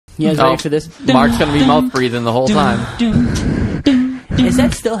You guys ready for this? Mark's going to be mouth breathing the whole time. Is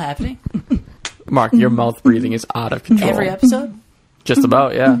that still happening? Mark, your mouth breathing is out of control. Every episode? Just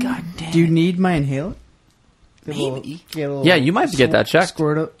about, yeah. God damn. Do you need my inhaler? Maybe. Yeah, you might have to get that checked.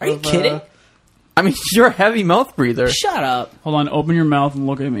 Are you kidding? I mean, you're a heavy mouth breather. Shut up. Hold on, open your mouth and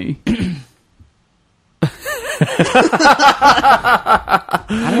look at me. I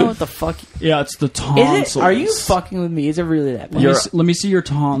don't know what the fuck. Yeah, it's the Is tonsils. it? Are you fucking with me? Is it really that bad? Let me see your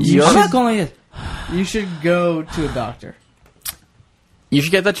tonsils. I'm not going like this. You should go to a doctor. You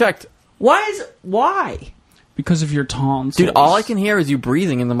should get that checked. Why? Because of your tonsils. Dude, all I can hear is you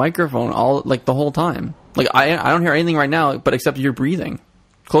breathing in the microphone the whole time. Like, I don't hear anything right now, but except you're breathing.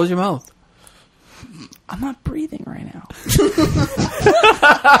 Close your mouth. I'm not breathing right now.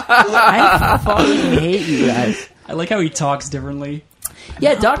 I fucking hate you guys. I like how he talks differently.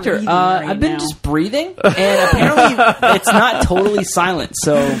 Yeah, doctor, breathing right I've been now. just breathing, and apparently it's not totally silent,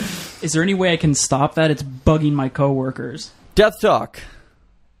 so... Is there any way I can stop that? It's bugging my coworkers. Death Talk,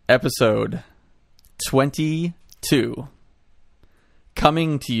 episode 22.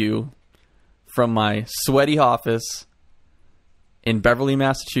 Coming to you from my sweaty office in Beverly,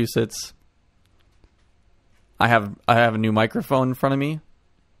 Massachusetts. I have a new microphone in front of me.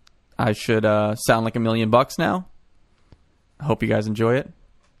 I should sound like $1 million now. I hope you guys enjoy it.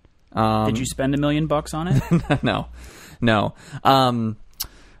 Did you spend $1 million on it? No.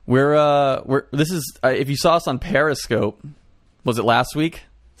 We're this is if you saw us on Periscope, was it last week?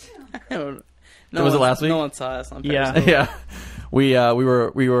 Was it last week? No one saw us on Yeah. Periscope. Yeah.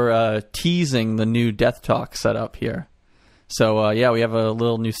 We were teasing the new Death Talk setup here. So we have a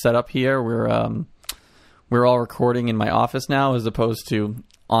little new setup here. We're all recording in my office now as opposed to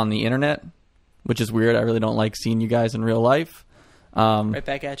on the internet, which is weird. I really don't like seeing you guys in real life. Right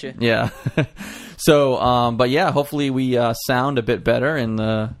back at you. Yeah. So, but yeah, hopefully we sound a bit better and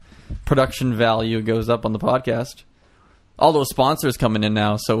the production value goes up on the podcast. All those sponsors coming in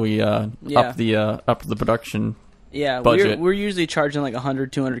now, so we up the production. Yeah, budget. we're usually charging like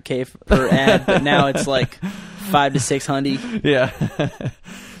 100, 200K per ad, but now it's like 500 to 600. Yeah.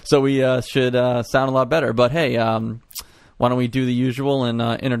 So we should sound a lot better. But hey, why don't we do the usual and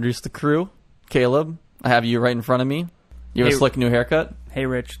introduce the crew? Caleb, I have you right in front of me. You have a slick new haircut? Hey,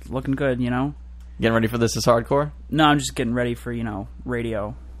 Rich, looking good, you know? Getting ready for This Is Hardcore? No, I'm just getting ready for,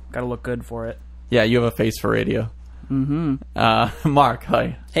 radio. Gotta look good for it. Yeah, you have a face for radio. Mm-hmm. Mark,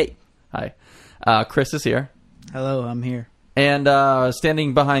 hi. Hey. Hi. Chris is here. Hello, I'm here. And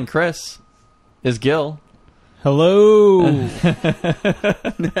standing behind Chris is Gill. Hello.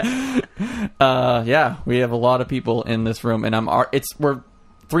 Yeah, we have a lot of people in this room, and we're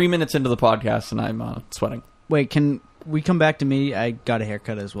 3 minutes into the podcast, and I'm sweating. Wait, can we come back to me? I got a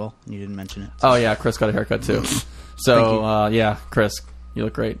haircut as well. You didn't mention it. Oh yeah, Chris got a haircut too. So yeah, Chris, you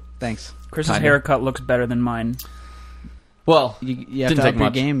look great. Thanks. Chris's haircut looks better than mine. Well, You have didn't to take up your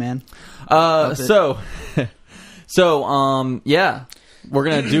much. game, man. Yeah, we're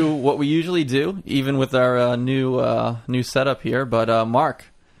gonna do what we usually do, even with our new setup here. But Mark,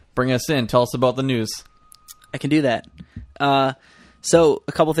 bring us in. Tell us about the news. I can do that. So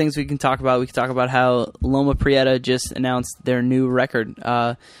a couple things we can talk about. We can talk about how LOMA PRIETA just announced their new record, which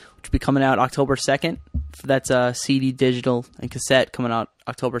will be coming out October 2nd. That's CD, digital, and cassette coming out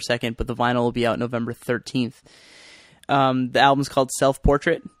October 2nd, but the vinyl will be out November 13th. The album's called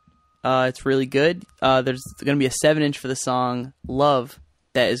Self-Portrait. It's really good. There's going to be a 7-inch for the song Love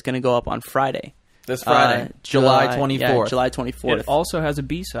that is going to go up on Friday. This Friday, July 24th. Yeah, July 24th. It also has a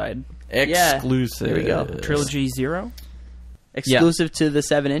B-side. Exclusive. There we go. Trilogy 0? Exclusive to the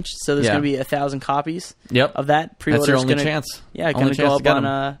 7-inch, so there's going to be 1,000 copies of that. That's your only chance. Yeah, going to go up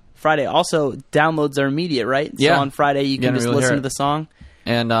on Friday. Also, downloads are immediate, right? Yeah. So on Friday, you can just listen to the song.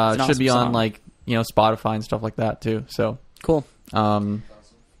 And it should be on, Spotify and stuff like that, too. So cool.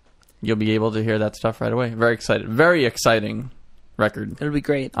 You'll be able to hear that stuff right away. Very excited. Very exciting record. It'll be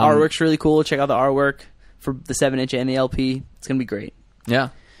great. Artwork's really cool. Check out the artwork for the 7-inch and the LP. It's going to be great. Yeah.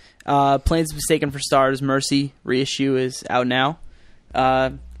 Planes Mistaken for Stars Mercy reissue is out now.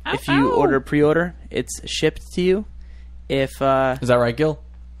 If you pre-order, it's shipped to you. Is that right, Gil?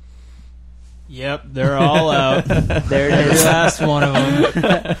 Yep, they're all out. There it is. Every last one of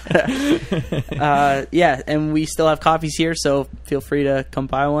them. Yeah, and we still have copies here, so feel free to come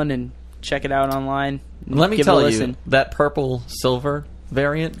buy one and check it out online. Let me tell you, that purple silver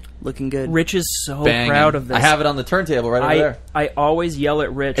variant, looking good. Rich is so banging. proud of this. I have it on the turntable right over there. I always yell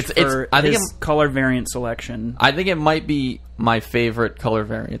at Rich for his color variant selection. I think it might be my favorite color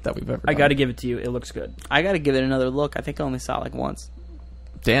variant that we've ever done. I got to give it to you. It looks good. I got to give it another look. I think I only saw it like once.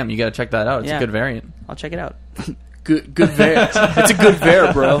 Damn, you got to check that out. It's a good variant. I'll check it out. Good variant. It's a good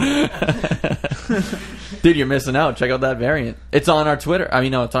var, bro. Dude, you're missing out. Check out that variant. It's on our Twitter. I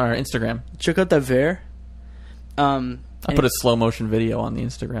mean, no, it's on our Instagram. Check out that var. I put a slow motion video on the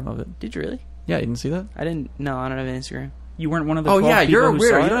Instagram of it. Did you really? Yeah, you didn't see that? I didn't. No, I don't have an Instagram. You weren't one of the 12 people you're who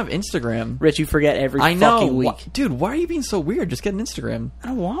weird. saw You it? don't have Instagram. Rich, you forget every fucking week. Dude, why are you being so weird? Just get an Instagram. I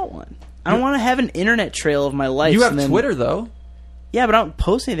don't want one. I don't want to have an internet trail of my life. You have Twitter, though. Yeah, but I don't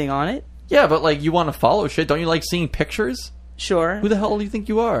post anything on it. Yeah, but like you want to follow shit. Don't you like seeing pictures? Sure. Who the hell do you think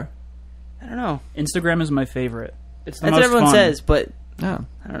you are? I don't know. Instagram is my favorite. It's the That's most what everyone fun. says, but Yeah.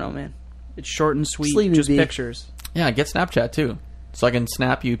 I don't know, man. It's short and sweet, Sleepy just bee. pictures. Yeah, get Snapchat, too. So I can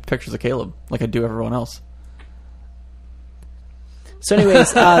snap you pictures of Caleb like I do everyone else. So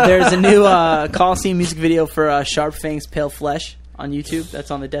anyways, there's a new Coliseum music video for Sharp Fang's Pale Flesh on YouTube.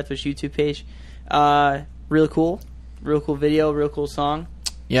 That's on the Deathwish YouTube page. Real cool video, real cool song.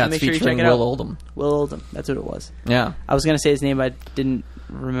 Yeah, So it's make sure you featuring check it Will out. Oldham. Will Oldham, that's what it was. Yeah. I was going to say his name, but I didn't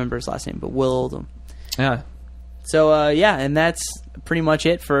remember his last name, but Will Oldham. Yeah. So, yeah, and that's pretty much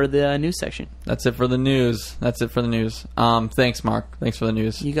it for the news section. That's it for the news. Thanks, Mark. Thanks for the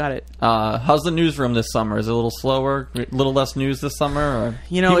news. You got it. How's the newsroom this summer? Is it a little slower? A little less news this summer? Or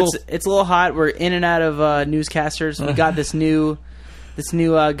You know, it's a little hot. We're in and out of newscasters. We got this new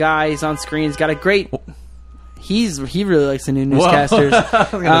guy. He's on screen. He's got a great... He really likes the new newscasters.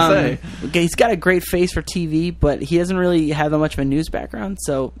 I was gonna say. He's got a great face for TV, but he doesn't really have that much of a news background.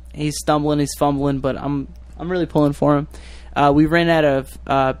 So he's stumbling, he's fumbling, but I'm really pulling for him. We ran out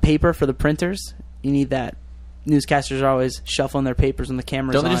of paper for the printers. You need that. Newscasters are always shuffling their papers when the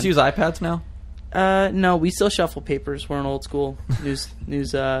camera's on. Don't they just use iPads now? No, we still shuffle papers. We're an old school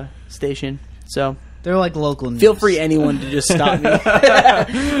news station. So They're like local news. feel free, anyone, to just stop me.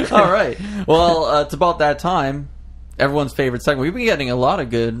 All right. Well, it's about that time. Everyone's favorite segment. We've been getting a lot of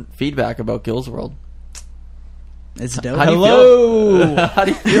good feedback about Gill's World. It's dope. How do you feel? How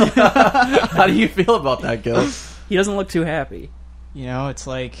do you feel? How do you feel about that, Gill? He doesn't look too happy. You know, it's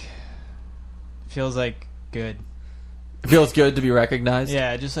like... feels like good. It feels good to be recognized.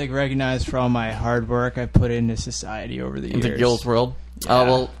 Yeah, just like recognized for all my hard work I've put into society over the years. Into Gill's World. Yeah.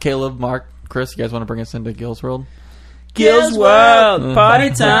 Well, Caleb, Mark, Chris, you guys want to bring us into Gill's World? Gill's World,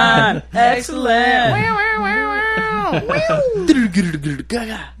 party time, excellent.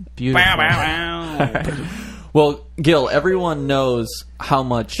 Beautiful. Well, Gill, everyone knows how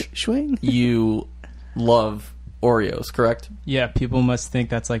much Swing. you love Oreos, correct? Yeah, people must think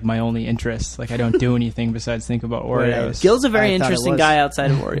that's like my only interest. Like I don't do anything besides think about Oreos. Gill's a very I thought it interesting was. guy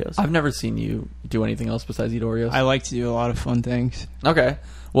outside of Oreos. I've never seen you do anything else besides eat Oreos. I like to do a lot of fun things. Okay.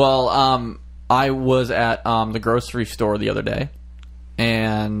 Well, I was at the grocery store the other day,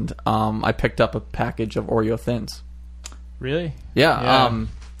 and I picked up a package of Oreo Thins. Really? Yeah.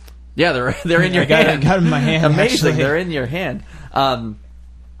 Yeah, they're in your I got hand. it in my hand. Amazing. Actually. They're in your hand.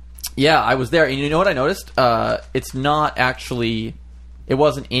 Yeah, I was there, and you know what I noticed? It's not actually. It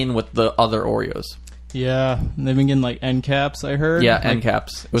wasn't in with the other Oreos. Yeah, they've been getting like end caps. I heard. Yeah, like, end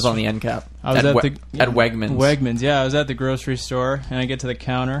caps. It was on the end cap. I was at Wegmans. Wegmans, yeah. I was at the grocery store, and I get to the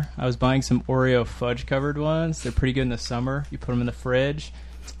counter. I was buying some Oreo fudge-covered ones. They're pretty good in the summer. You put them in the fridge.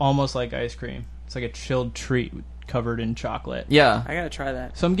 It's almost like ice cream. It's like a chilled treat covered in chocolate. Yeah. I gotta try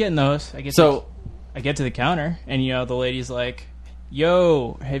that. So I'm getting those. I get to the counter, and you know the lady's like,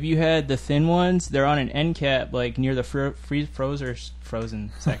 "Yo, have you had the thin ones? They're on an end cap, like near the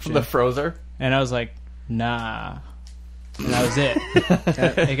frozen section." The frozer. And I was like, "Nah." And that was it.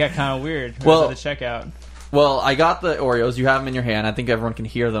 It got kind of weird. I Well- was at the checkout. Well, I got the Oreos. You have them in your hand. I think everyone can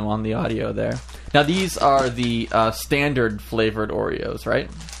hear them on the audio there. Now, these are the standard flavored Oreos, right?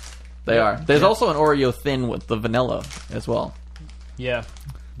 They are. There's also an Oreo Thin with the vanilla as well. Yeah,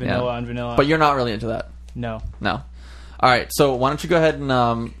 vanilla on vanilla. But you're not really into that. No. No. All right. So why don't you go ahead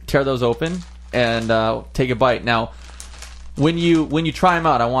and tear those open and take a bite. Now, when you try them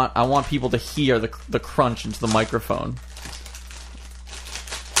out, I want people to hear the crunch into the microphone.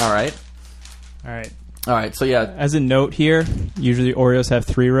 All right. All right, so yeah. As a note here, usually Oreos have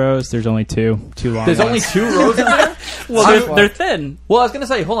 3 rows. There's only 2 long There's ones. only 2 rows in there? Well, they're thin. Well, I was going to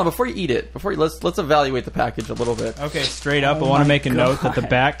say, hold on, before you eat it, let's evaluate the package a little bit. Okay, straight up, I want to make a note that the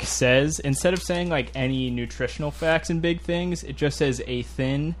back says, instead of saying like any nutritional facts and big things, it just says a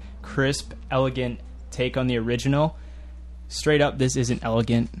thin, crisp, elegant take on the original. Straight up, this isn't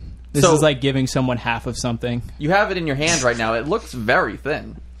elegant. This is like giving someone half of something. You have it in your hand right now. It looks very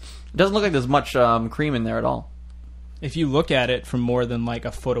thin. It doesn't look like there's much cream in there at all. If you look at it from more than like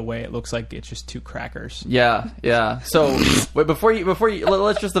a foot away, it looks like it's just 2 crackers. Yeah. So, wait, before you,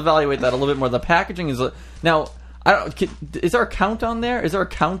 let's just evaluate that a little bit more. The packaging is now. Is there a count on there? Is there a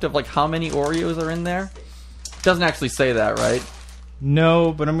count of like how many Oreos are in there? Doesn't actually say that, right?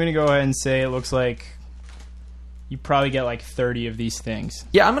 No, but I'm going to go ahead and say it looks like you probably get like 30 of these things.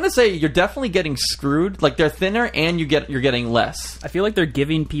 Yeah, I'm going to say you're definitely getting screwed. Like, they're thinner and you're getting less. I feel like they're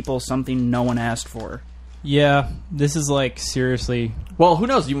giving people something no one asked for. Yeah, this is like seriously. Well, who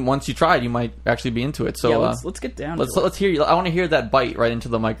knows? Once you try it, you might actually be into it. So yeah, let's get down. Let's hear you. I want to hear that bite right into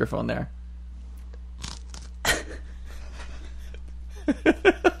the microphone there.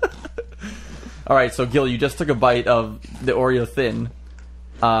 All right, so Gil, you just took a bite of the Oreo Thin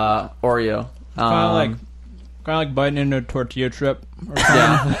Oreo. Kind of like biting into a tortilla chip. Or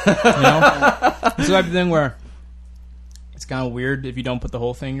something. You know, it's the type of thing where it's kind of weird if you don't put the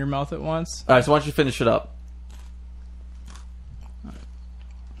whole thing in your mouth at once. All right, so why don't you finish it up?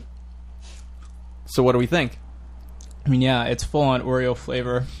 So what do we think? I mean, yeah, it's full on Oreo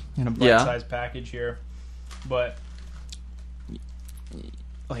flavor in a bite-sized package here, but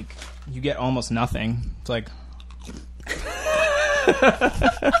like you get almost nothing. It's like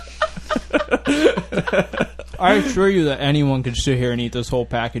I assure you that anyone could sit here and eat this whole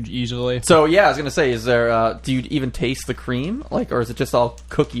package easily. So yeah, I was gonna say, is there? Do you even taste the cream, like, or is it just all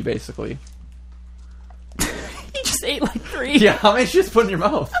cookie basically? You just ate like 3. Yeah, how many did you just put in your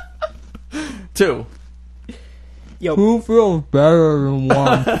mouth? 2. Yo, who feels better than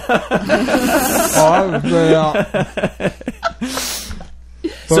one?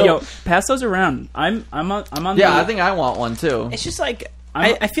 So yo, pass those around. I'm on. Yeah, I think I want one too. It's just like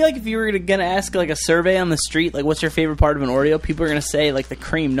I feel like if you were gonna ask like a survey on the street, like what's your favorite part of an Oreo, people are gonna say like the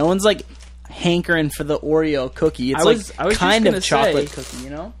cream. No one's like hankering for the Oreo cookie. It's I was kind of chocolate say, cookie, you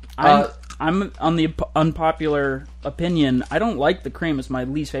know. I'm on the unpopular opinion. I don't like the cream. It's my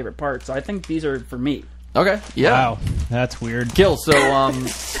least favorite part. So I think these are for me. Okay. Yeah. Wow, that's weird. Gil, so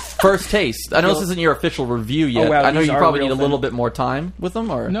first taste. I know this isn't your official review yet. Oh, wow, I know you probably need a thin. little bit more time with them,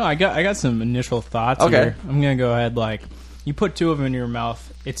 or No, I got some initial thoughts. Okay. Here. I'm gonna go ahead. Like, you put 2 of them in your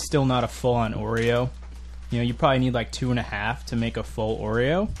mouth, it's still not a full on Oreo. You know, you probably need like 2.5 to make a full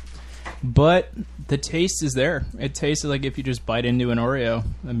Oreo. But the taste is there. It tastes like if you just bite into an Oreo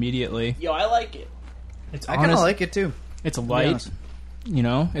immediately. Yo, I like it. I kind of like it too. It's light. You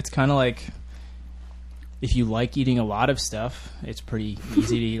know, it's kind of like if you like eating a lot of stuff, it's pretty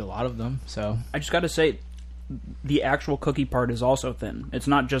easy to eat a lot of them. So I just got to say, the actual cookie part is also thin. It's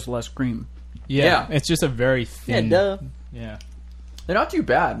not just less cream. yeah, it's just a very thin. Yeah, duh. Yeah, they're not too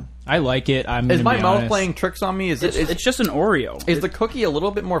bad. I like it. Is my mouth playing tricks on me? It's just an Oreo. Is the cookie a little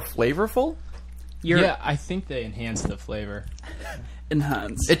bit more flavorful? Yeah, I think they enhance the flavor.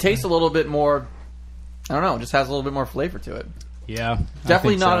 Enhance. It tastes a little bit more. I don't know. It just has a little bit more flavor to it. Yeah,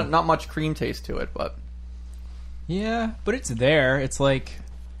 Definitely I think so. not much cream taste to it, but Yeah, but it's there. It's like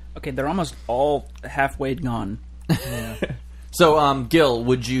Okay, they're almost all halfway gone. yeah. So, Gil,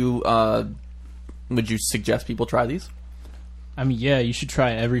 would you suggest people try these? I mean, yeah, you should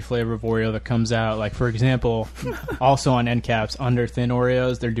try every flavor of Oreo that comes out. Like, for example, also on end caps, under thin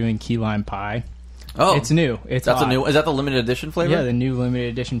Oreos, they're doing key lime pie. Oh, It's new. It's that's odd. a new. Is that the limited edition flavor? Yeah, the new limited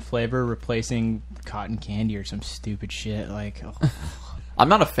edition flavor replacing cotton candy or some stupid shit. Like, I'm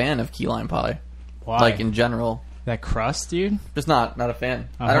not a fan of key lime pie. why? Like in general, that crust, dude? just not a fan.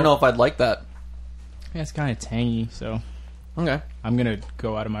 I Uh-huh. don't know if I'd like that. Yeah, it's kind of tangy, so Okay. I'm going to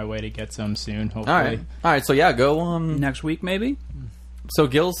go out of my way to get some soon, hopefully. All right. So yeah, go. Next week, maybe? So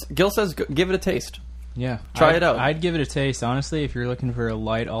Gil says give it a taste. Yeah. Try it out. I'd give it a taste, honestly, if you're looking for a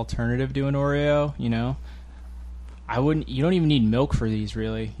light alternative to an Oreo, you know. You don't even need milk for these,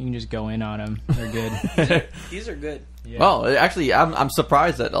 really. You can just go in on them. They're good. These are good. Yeah. Well, actually, I'm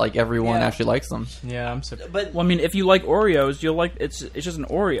surprised that like everyone Yeah. actually likes them. Yeah, I'm surprised. But Well, I mean, if you like Oreos, you'll like it's just an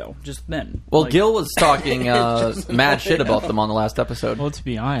Oreo, just thin. Well, Like, Gil was talking mad shit about them on the last episode. Well, to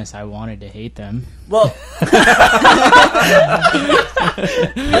be honest, I wanted to hate them. well,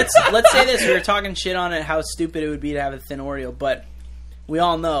 let's say this: we were talking shit on it, how stupid it would be to have a thin Oreo, but we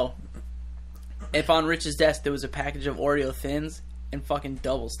all know if on Rich's desk there was a package of Oreo Thins and fucking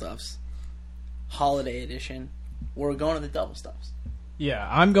double stuffs, holiday edition, we're going to the double stuffs. Yeah,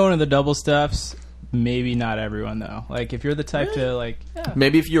 I'm going to the double stuffs. Maybe not everyone, though. Like, if you're the type to, like... Yeah.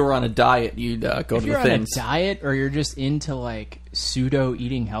 Maybe if you were on a diet, you'd go If to you're the on Thins. a diet or you're just into, like,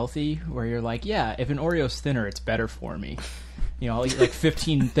 pseudo-eating healthy, where you're like, yeah, if an Oreo's thinner, it's better for me. You know, I'll eat, like,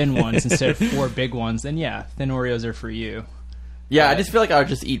 15 thin ones instead of 4 big ones. Then, yeah, thin Oreos are for you. Yeah, I just feel like I would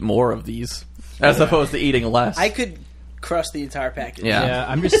just eat more of these as opposed to eating less. I could crush the entire package. Yeah.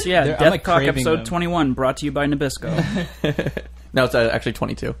 I'm just... Yeah, I'm, Death like, Talk craving episode them. 21, brought to you by Nabisco. No, it's actually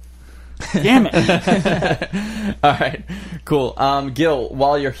 22. Damn it. All right, cool. Gil,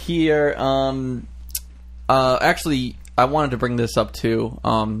 while you're here, actually, I wanted to bring this up too.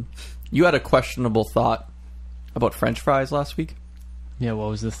 You had a questionable thought about French fries last week? Yeah, what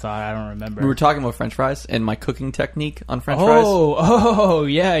was the thought? I don't remember. We were talking about French fries and my cooking technique on French fries. Oh,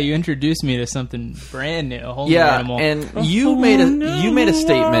 yeah. You introduced me to something brand new. A whole new animal. And you made a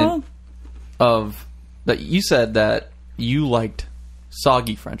statement of that you said that you liked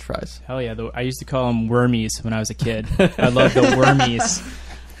soggy French fries. Hell yeah. I used to call them wormies when I was a kid. I loved the wormies.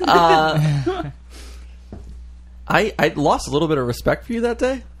 I lost a little bit of respect for you that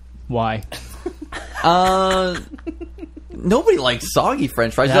day. Why? Nobody likes soggy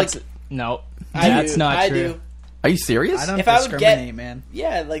French fries. No. That's not true. do. Are you serious? I don't If I would discriminate, get- man.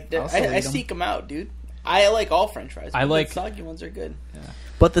 Yeah, like I'll still I eat 'em. seek them out, dude. I like all French fries. I but like- the soggy ones are good. Yeah.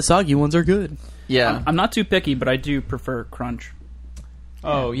 But the soggy ones are good. Yeah. I'm not too picky, but I do prefer crunch.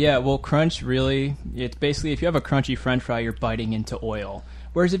 Oh, yeah. Well, crunch really, it's basically if you have a crunchy French fry, you're biting into oil.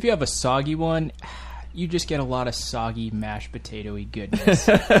 Whereas if you have a soggy one, you just get a lot of soggy mashed potato-y goodness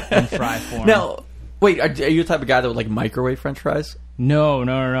in fry form. Now, wait, are you the type of guy that would like microwave French fries? No.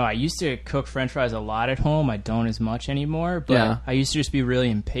 I used to cook French fries a lot at home. I don't as much anymore, but Yeah. I used to just be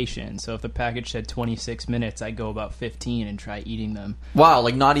really impatient. So if the package said 26 minutes, I'd go about 15 and try eating them. Wow,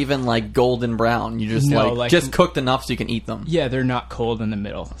 like not even like golden brown. You just No, like just cooked enough so you can eat them. Yeah, they're not cold in the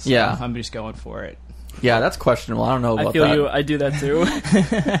middle. So Yeah. I'm just going for it. Yeah, that's questionable. I don't know about I feel that. you. I do that too.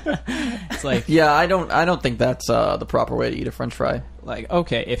 It's like, Yeah, I don't think that's the proper way to eat a French fry.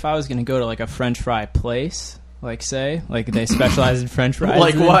 okay, if I was going to go to like a French fry place, like say, like they specialize in French fries.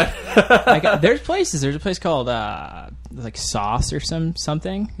 Like what? Like, there's a place called like Sauce or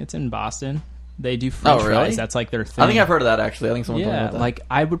something. It's in Boston. They do French really? fries. That's like their thing. I think I've heard of that actually. I think someone told me Yeah, about that. like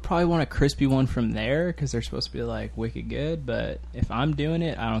I would probably want a crispy one from there because they're supposed to be like wicked good. But if I'm doing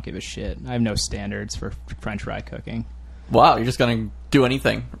it, I don't give a shit. I have no standards for French fry cooking. Wow, you're just gonna do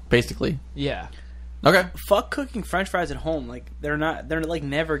anything basically. Yeah, Okay, Fuck cooking French fries at home. Like they're like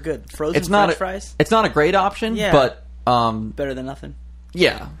never good. Frozen it's not French fries It's not a great option, Yeah. but better than nothing.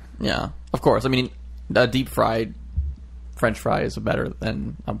 yeah, of course. I mean, a deep fried French fry is better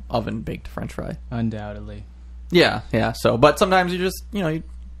than an oven baked French fry. undoubtedly. Yeah. So, but sometimes you just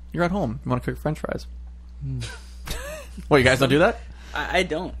you're at home. You want to cook French fries. Well, you guys don't do that? I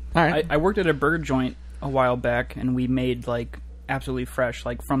don't. All right. I worked at a burger joint a while back, and we made like absolutely fresh,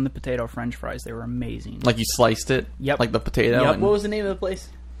 like from the potato French fries. They were amazing. Like you sliced it. Yep. Like the potato. Yep. And, What was the name of the place?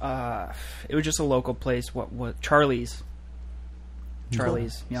 It was just a local place. What? Charlie's.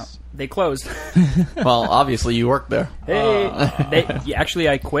 Yeah, they closed. well, obviously you worked there. Hey, actually,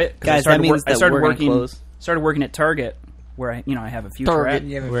 I quit. 'cause Guys, that means that we're gonna close. Started working at Target, where I have a future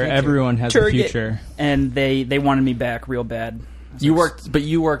Target. at, Where everyone has a Target. future. and they wanted me back real bad. You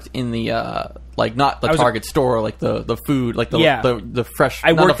worked in the like not the I was a- Target store, like the food, like the Yeah. the fresh.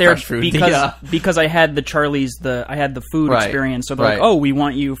 I not worked the there fresh food. because I had the Charlie's I had the food Right. experience. So they're Right. like, oh, we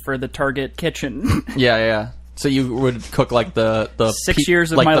want you for the Target kitchen. yeah. So you would cook like the 6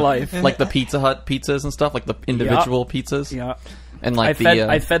 years of like my the- life. like the Pizza Hut pizzas and stuff, like the individual pizzas. Yeah, And like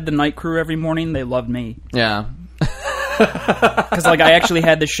I fed the night crew every morning. They loved me yeah. because like I actually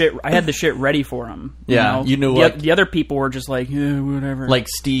had the shit. I had the shit ready for them. Yeah, you knew the, what- the other people were just like, yeah, whatever. Like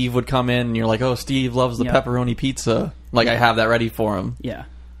Steve would come in and you're like, oh, Steve loves the Yeah. pepperoni pizza. Like I have that ready for him. yeah.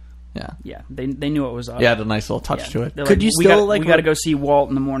 Yeah. They knew it was up. Yeah, it had a nice little touch Yeah. to it. They're Could like, you we still, got, like, we got to go see Walt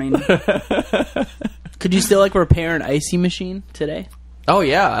in the morning. Could you still like repair an icy machine today? Oh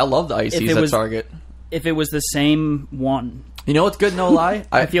yeah, I love the If ices it at was- Target. If it was the same one, You know what's good? No lie,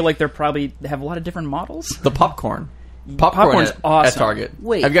 I feel like they have a lot of different models. the popcorn. Popcorn's at awesome. Target.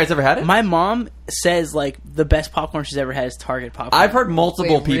 Wait. have you guys ever had it? My mom says like the best popcorn she's ever had is Target popcorn. I've heard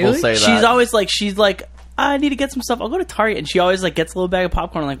multiple Wait, people really? say that. She's like I need to get some stuff. I'll go to Target, and she always like gets a little bag of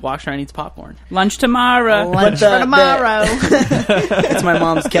popcorn and like walks around and eats popcorn. Lunch tomorrow. Lunch for tomorrow. It's my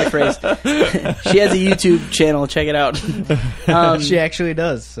mom's catchphrase. She has a YouTube channel. Check it out. She actually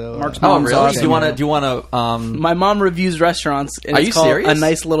does. So Mark's Oh mom's really? awesome. Do you want to? My mom reviews restaurants. And Are it's you called serious? A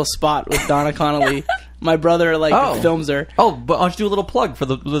Nice Little Spot with Donna Connolly. My brother films her. Oh, but why don't you do a little plug for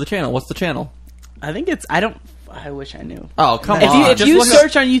the channel? What's the channel? I think it's. I wish I knew. Oh, come If on. you, if Just you look up-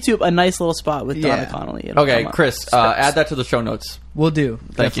 search on YouTube, A Nice Little Spot with Donna Yeah. Connolly. it'll Okay, come up. Chris, add that to the show notes. we'll do.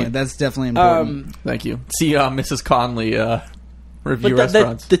 Thank you. Definitely. That's definitely important. Thank you. See Mrs. Conley review But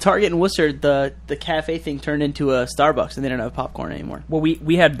restaurants. the Target in Worcester, the cafe thing turned into a Starbucks, and they don't have popcorn anymore. Well,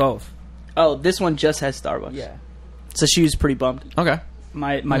 we had both. Oh, this one just has Starbucks. So she was pretty bummed. Okay.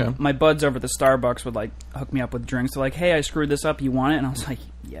 My Yeah. my buds over at the Starbucks would like hook me up with drinks. They're like, "Hey, I screwed this up. You want it?" And I was like,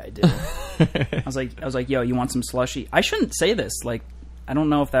 "Yeah, I did." I was like, "Yo, you want some slushy?" I shouldn't say this. Like, I don't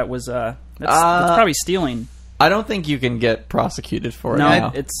know if that was that's probably stealing. I don't think you can get prosecuted for it No,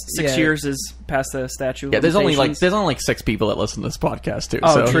 now. it's 6 Yeah. years is past the statute. Yeah, there's only like limitations. 6 people that listen to this podcast too.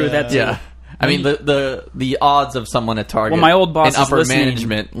 Oh, so, true. That too. Yeah. I mean, the odds of someone at Target, Well, my old boss and is upper listening.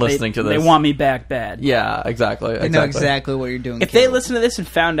 management listening to this, They want me back bad. Yeah, exactly. I know exactly what you're doing. If they listened to this and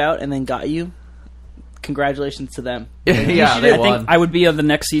found out and then got you, congratulations to them. Yeah, they I won. think I would be of the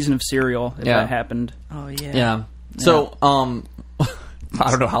next season of Serial if that happened. Oh yeah. Yeah. So, I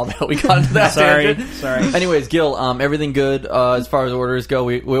don't know how the hell we got into that. Sorry. tangent. Anyways, Gill, everything good as far as orders go?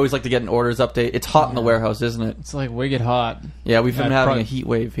 We always like to get an orders update. It's hot in the warehouse, isn't it? It's like wicked hot. Yeah, we've been I'd having probably- a heat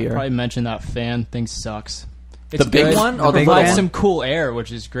wave here. Probably mention that fan thing sucks. It's The big good. one? It Oh, the provides little some one? cool air,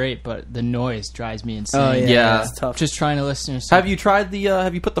 which is great, but the noise drives me insane. Oh, yeah. Yeah. It's tough. Just trying to listen to some... Have you tried the?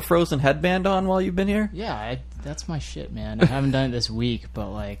 Have you put the frozen headband on while you've been here? Yeah, that's my shit, man. I haven't done it this week, but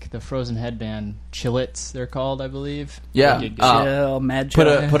like the frozen headband chillets, they're called, I believe. Yeah. They did good. Chill, mad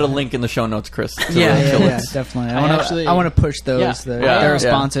chill. Put a link in the show notes, Chris. to Yeah, the yeah, chillets. definitely. I I want to push those. Yeah. They're, Yeah. they're Yeah.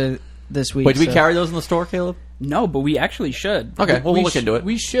 sponsored this week. Wait, do we so- carry those in the store, Caleb? No, but we actually should. Okay, well, we'll look sh- into it.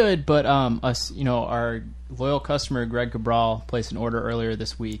 We should, but us, our loyal customer Greg Cabral placed an order earlier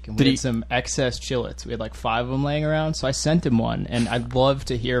this week, and we Did had he- some excess chillets. We had like 5 of them laying around, so I sent him one, and I'd love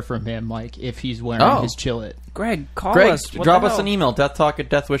to hear from him, like if he's wearing his chillet. Greg, call Greg, us. What drop the us hell? an email,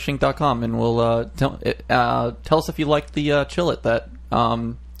 deathtalk@deathwishinc.com, and we'll tell us if you like the chillet that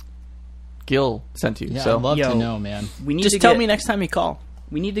Gill sent you. Yeah, so I'd love Yo. to know, man. We need Just to tell get, me next time you call.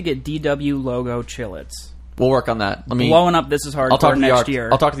 We need to get DW logo chillets. we'll work on that. Let me. Blowing up This Is I'll talk Hardcore to the next art. year.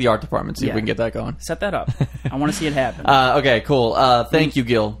 I'll talk to the art department, see if Yeah. we can get that going. Set that up. I want to see it happen. Okay, cool. Thank you,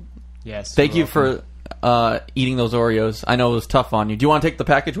 Gill. Yes. Thank you're you for eating those Oreos. I know it was tough on you. Do you want to take the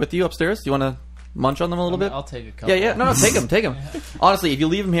package with you upstairs? Do you want to munch on them a little bit? I'll take a couple. Yeah. No, take them. Take them. Honestly, if you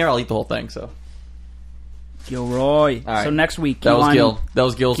leave them here, I'll eat the whole thing. So Gilroy. All right. So next week, that was Gill. That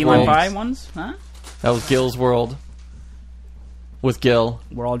was Gill's Key Lime world. Pie ones? Huh? That was Gill's world with Gill.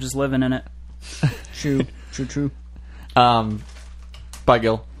 We're all just living in it. True. Bye,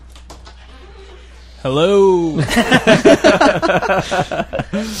 Gill. Hello.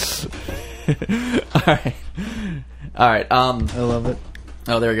 All right. I love it.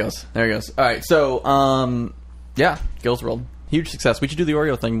 Oh, there he goes. All right. So, yeah, Gill's world, huge success. We should do the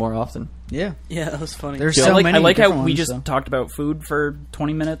Oreo thing more often. Yeah. Yeah, that was funny. There's Gill. so I many. like how different we ones, just so- talked about food for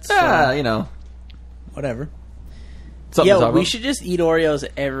 20 minutes. Yeah, whatever. something to Yeah, talk we about. should just eat Oreos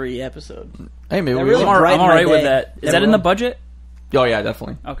every episode. Hey, maybe That we really will. I'm all brighten my right with day. that. Is That that in the will. budget? Oh yeah,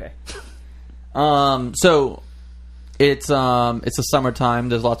 definitely. Okay. So it's the summertime.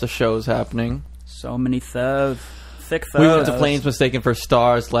 There's lots of shows happening. So many thick We went to thugs. Planes Mistaken for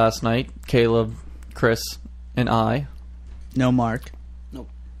Stars last night. Caleb, Chris, and I. No Mark.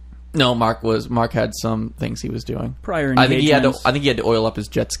 No, Mark had some things he was doing. Prior I think he had to. engagements. I think he had to oil up his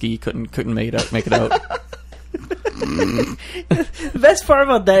jet ski. Couldn't make it out. The best part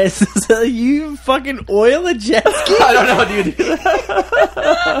about that is so you fucking oil a jet ski. I don't know how you do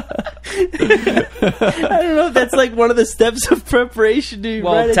that. I don't know if that's like one of the steps of preparation to ride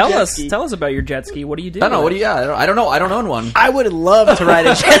Well, a tell jet us. ski. Tell us about your jet ski. What do you do? I don't know. with What do it? you? Yeah, I don't know. I don't own one. I would love to ride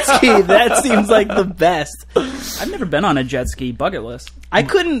a jet ski. That seems like the best. I've never been on a jet ski. Bucket list. I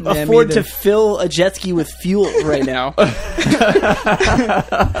couldn't Yeah, me afford to either. fill a jet ski with fuel right now.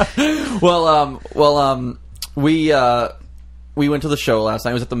 We went to the show last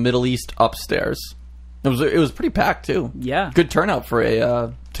night. It was at the Middle East upstairs. It was pretty packed too. Yeah. Good turnout for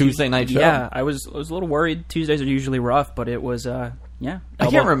a Tuesday night show. Yeah, I was a little worried. Tuesdays are usually rough, but it was I can't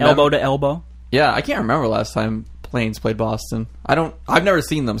elbow, remember. elbow to elbow. Yeah, I can't remember last time Planes played Boston. I've never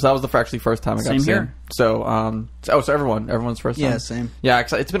seen them, so that was the actually first time I got Same to see here. them. So so everyone's first time. Yeah, same. Yeah,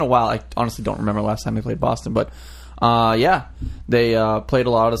 it's been a while. I honestly don't remember last time they played Boston, but yeah, they played a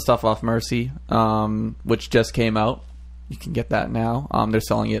lot of the stuff off Mercy, which just came out. You can get that now. They're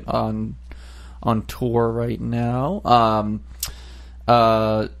selling it on tour right now.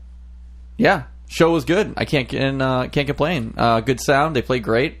 Yeah, show was good. I can't complain. Good sound. They played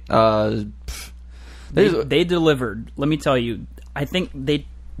great. They delivered. Let me tell you. I think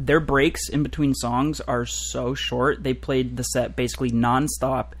their breaks in between songs are so short. They played the set basically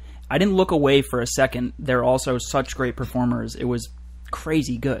nonstop. I didn't look away for a second. They're also such great performers. It was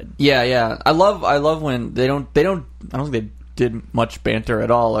crazy good. Yeah. I love when they don't. I don't think they did much banter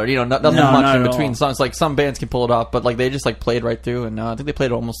at all, or nothing No, much not in at between all. songs. Like some bands can pull it off, but like they just like played right through, and I think they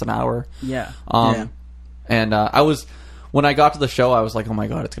played almost an hour. Yeah. Yeah. And when I got to the show, I was like, oh my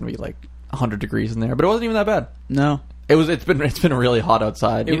god, it's gonna be like 100 degrees in there, but it wasn't even that bad. No. It's been really hot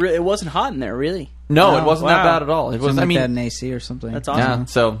outside. It wasn't hot in there, really. No, it No, wasn't that wow. bad at all. It was. Something I like mean, that in AC or something. That's awesome. yeah.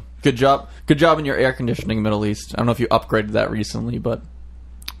 So good job in your air conditioning, Middle East. I don't know if you upgraded that recently, but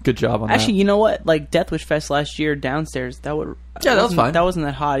good job on Actually, that. you know what? Like Deathwish Fest last year downstairs, that Yeah, that was wasn't- fine. That wasn't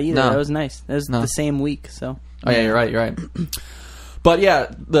that hot either. No. That was nice. That was No. the same week. So Oh yeah, you're right. But yeah,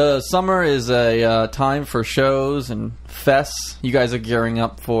 the summer is a time for shows and fests. You guys are gearing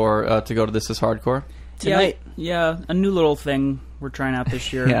up for to go to This Is Hardcore Tonight. Yeah, a new little thing we're trying out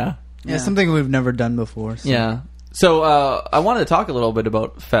this year. Yeah, something we've never done before. So. Yeah. So I wanted to talk a little bit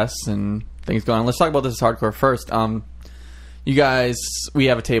about fests and things going on. Let's talk about This Is Hardcore first. You guys, we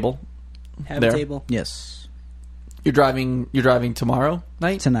have a table. Have there. a table. Yes. You're driving tomorrow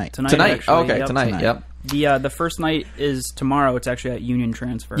night? Tonight. Tonight. Actually. Okay, Yep. tonight. Yep. The first night is tomorrow. It's actually at Union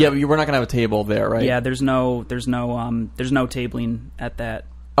Transfer. Yeah, but we're not gonna have a table there, right? Yeah, there's no tabling at that.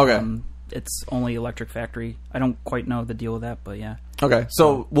 Okay. It's only Electric Factory. I don't quite know the deal with that, but yeah. Okay,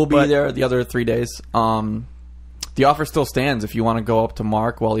 so we'll be there the other 3 days. The offer still stands if you want to go up to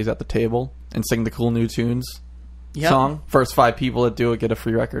Mark while he's at the table and sing the Cool New Tunes song. First 5 people that do it get a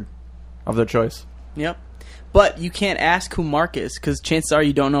free record of their choice. Yep. But you can't ask who Mark is, because chances are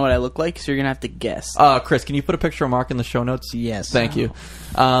you don't know what I look like, so you're going to have to guess. Chris, can you put a picture of Mark in the show notes? Yes. Thank you.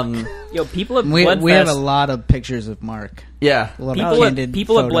 Yo, people at We Bloodfest, have a lot of pictures of Mark. Yeah. A lot people, of at, candid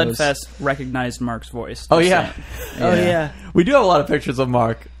people at photos. Bloodfest recognized Mark's voice. Oh, Just yeah. saying. Oh, yeah. We do have a lot of pictures of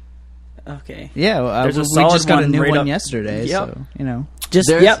Mark. Okay. Yeah, There's a we solid just got a one new right one up- yesterday, Yep. so, you know. Just,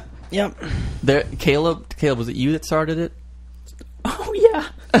 There's- yep. Caleb, was it you that started it? Oh, yeah.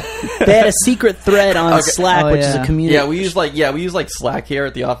 They had a secret thread on Okay. Slack, Oh, which is yeah. a community. Yeah, we use like Slack here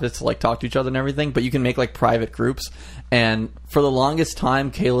at the office to like talk to each other and everything, but you can make like private groups. And for the longest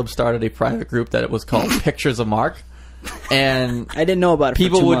time, Caleb started a private group that it was called Pictures of Mark. And I didn't know about it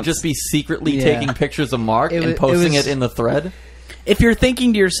people for 2 would months. just be secretly Yeah. taking pictures of Mark It and was- posting it was- it in the thread. If you're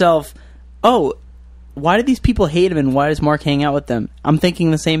thinking to yourself, oh, why do these people hate him and why does Mark hang out with them? I'm thinking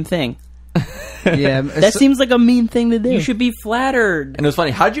the same thing. Yeah, That seems like a mean thing to do. You should be flattered. And it was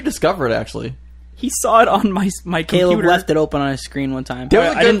funny. How'd you discover it, actually? He saw it on my Caleb computer. left it open on his screen one time. There was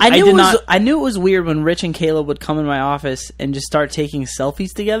a I good- didn't- I knew did it was, not- I knew it was weird when Rich and Caleb would come in my office and just start taking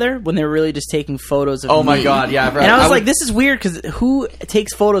selfies together when they were really just taking photos of Oh me. my god, yeah. And I was would- like, this is weird because who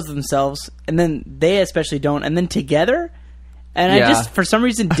takes photos of themselves and then they especially don't, and then together? And Yeah. I just, for some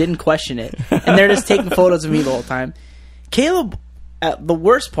reason, didn't question it. And they're just taking photos of me the whole time. Caleb, the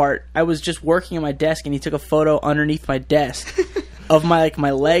worst part, I was just working at my desk and he took a photo underneath my desk of my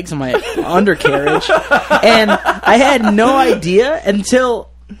legs and my undercarriage. And I had no idea until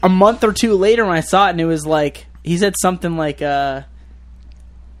a month or 2 later when I saw it, and it was like, he said something like, I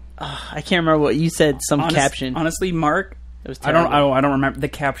can't remember what you said, some caption. Honestly, Mark, It was I terrible. don't remember. The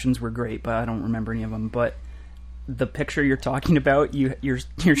captions were great, but I don't remember any of them. But the picture you're talking about, your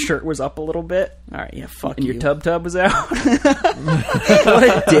shirt was up a little bit, All right, yeah, fuck and you. your tub was out. What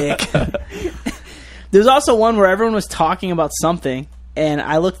a dick. There's also one where everyone was talking about something, and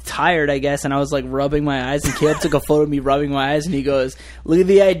I looked tired, I guess, and I was like rubbing my eyes, and Caleb took a photo of me rubbing my eyes, and he goes, "Look at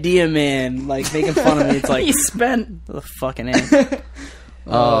the idea, man!" Like making fun of me. It's like He spent the fucking end.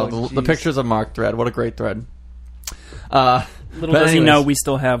 the pictures of Mark thread. What a great thread. little But does he anyways. know we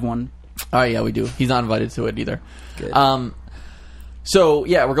still have one. Oh yeah, we do. He's not invited to it either. Good. So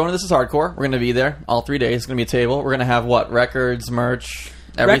yeah, we're going to This Is Hardcore. We're going to be there all 3 days. It's going to be a table. We're going to have what? Records, merch,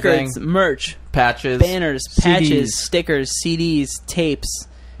 everything, Records, merch, patches, banners, patches, CDs. stickers, CDs, tapes,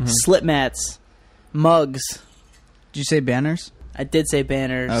 slip mats, mugs. Did you say banners? I did say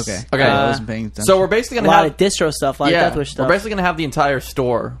banners. Okay. Okay. I wasn't paying attention. So we're basically A going to lot have of distro stuff, a lot of Deathwish stuff. We're basically going to have the entire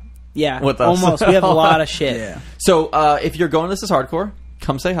store. Yeah, with us. almost. We have a lot of shit. Yeah. So if you're going to This Is Hardcore,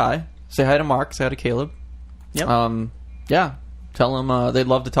 come say hi. Say hi to Mark. Say hi to Caleb. Yep. Yeah. Tell them they'd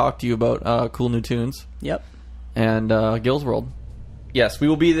love to talk to you about Cool New Tunes Yep. and Gill's World. Yes, we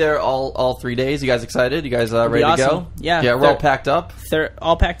will be there all 3 days. You guys excited? You guys ready be to awesome. go? Yeah. Yeah, we're all packed up. They're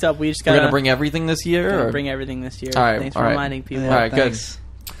all packed up. We just We're gotta going to bring everything this year? Or? bring everything this year. All right, Thanks all for right. reminding people. All right, good. Thanks.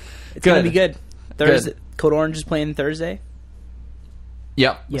 It's gonna Good. be good. Thursday. Code Orange is playing Thursday.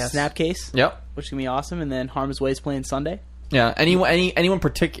 Yep. Yes. Snapcase, Yep. which is gonna be awesome, and then Harm's Way is playing Sunday. Yeah. Anyone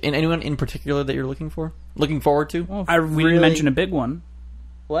in particular that you're looking forward to? Oh, We didn't mention a big one.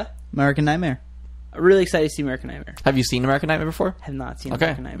 What? American Nightmare. I'm really excited to see American Nightmare. Have you seen American Nightmare before? Have not seen Okay.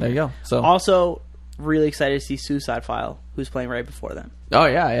 American Nightmare. There you go. So. Also, really excited to see Suicide File, who's playing right before them. Oh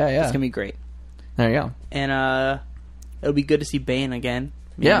yeah. It's gonna be great, There you go. and it'll be good to see Bane again.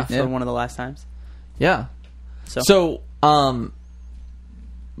 Maybe Yeah. for Yeah. one of the last times. Yeah. So,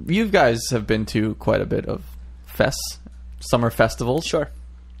 you guys have been to quite a bit of fests, summer festivals. Sure.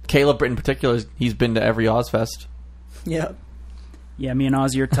 Caleb, in particular, he's been to every Ozfest. Yeah. Yeah, me and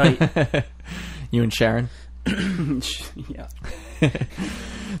Ozzy are tight. You and Sharon. Yeah.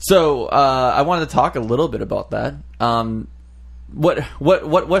 So, I wanted to talk a little bit about that. What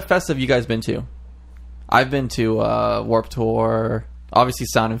fests have you guys been to? I've been to Warped Tour, obviously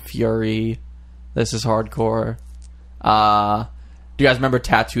Sound and Fury. This Is Hardcore. Do you guys remember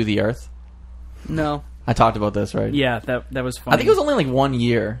Tattoo the Earth? No. I talked about this, right? Yeah, that was funny. I think it was only like 1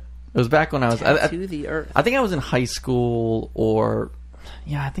 year. It was back when I was... Tattoo the Earth. I think I was in high school or...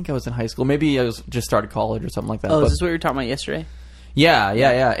 Yeah, I think I was in high school. Maybe I was just started college or something like that. Oh, but, is this what you were talking about yesterday?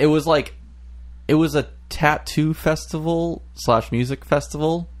 Yeah. It was like... It was a tattoo festival / music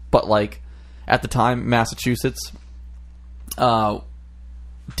festival, but like at the time, Massachusetts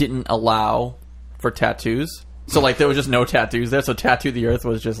didn't allow for tattoos. So like there was just no tattoos there. So Tattoo the Earth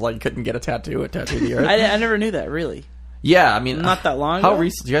was just like you couldn't get a tattoo at Tattoo the Earth. I never knew that, really. Yeah, I mean, Not that long How ago?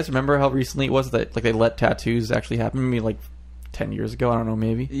 recent? Do you guys remember how recently it was that like they let tattoos actually happen? Maybe like 10 years ago. I don't know.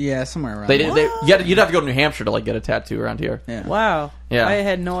 Maybe Yeah, somewhere around. they there. did. You'd have to go to New Hampshire to like get a tattoo around here. Yeah. Wow. Yeah. I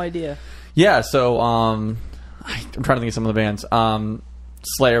had no idea. Yeah. So I'm trying to think of some of the bands.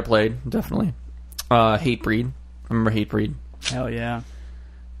 Slayer played definitely. Hatebreed. I remember Hatebreed. Hell yeah.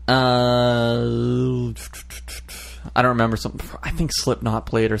 I don't remember something. I think Slipknot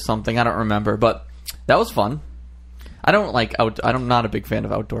played or something. I don't remember, but that was fun. I don't like I'm not a big fan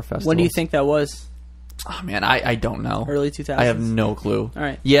of outdoor festivals. When do you think that was? Oh man, I don't know. Early 2000s? I have no clue. All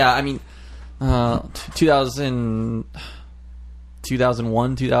right. Yeah, I mean, 2000,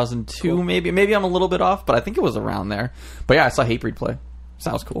 2001, 2002, Cool. maybe I'm a little bit off, but I think it was around there. But yeah, I saw Hatebreed play.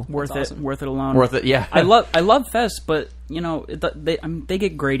 Sounds cool. Worth That's it. awesome. Worth it alone. Worth it. Yeah. I love Fest, but you know they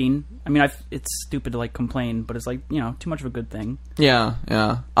get grading. I mean, it's stupid to like complain, but it's like too much of a good thing. Yeah.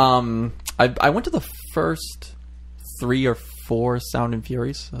 I went to the first 3 or 4 Sound and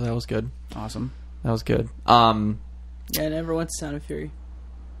Furies. So that was good. Awesome. That was good. Yeah, I never went to Sound of Fury.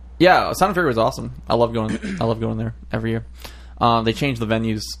 Yeah, Sound and Fury was awesome. I love going there every year. They changed the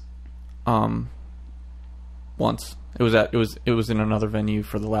venues once. It was in another venue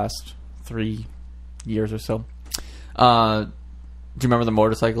for the last 3 years or so. Do you remember the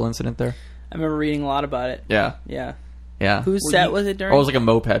motorcycle incident there? I remember reading a lot about it. Yeah. Yeah. Whose set was it during? Oh, it was like a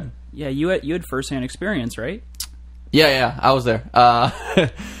moped. Yeah, you had firsthand experience, right? Yeah, I was there.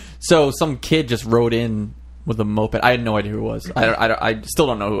 So some kid just rode in with a moped. I had no idea who it was. I still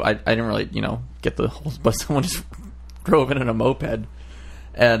don't know who. I didn't really, get the whole... But someone just drove in a moped.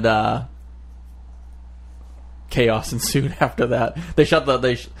 And chaos ensued after that. They shut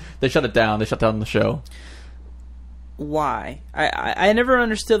it down. They shut down the show. Why? I never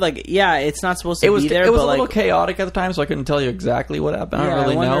understood, like, yeah, it's not supposed to be there, It was but a little like, chaotic at the time, so I couldn't tell you exactly what happened. I Yeah, don't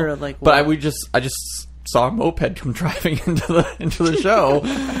really I wonder, know. like, but what- I just saw a moped come driving into the show,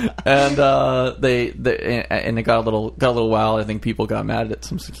 and and it got a little wild. I think people got mad at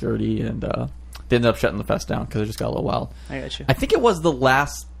some security, and they ended up shutting the fest down because it just got a little wild. I got you. I think it was the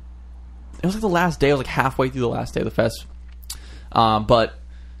last. It was like the last day. It was like halfway through the last day of the fest, but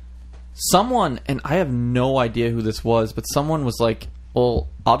someone, and I have no idea who this was, but someone was like, "Well,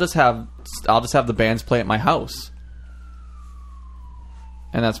 I'll just have the bands play at my house."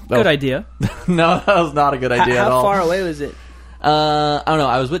 And that Good idea. No, that was not a good idea at How all. far away was it? I don't know.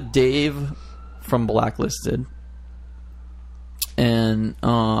 I was with Dave from Blacklisted, and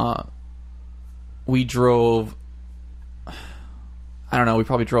we drove. I don't know.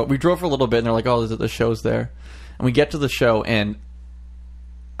 We drove for a little bit, and they're like, "Oh, the show's there," and we get to the show, and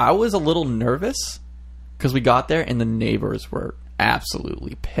I was a little nervous because we got there, and the neighbors were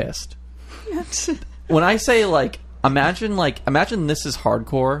absolutely pissed. When I say imagine this is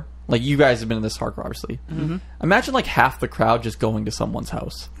hardcore. Like, you guys have been in this hardcore, obviously. Mm-hmm. Imagine like half the crowd just going to someone's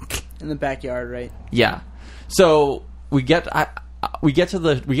house In the backyard, right? Yeah. So we get to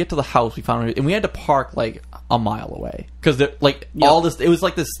the house. We found it, and we had to park like a mile away because all this. It was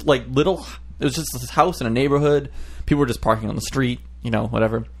like this like little. It was just this house in a neighborhood. People were just parking on the street,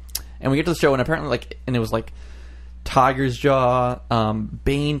 whatever. And we get to the show, and apparently and it was like Tiger's Jaw,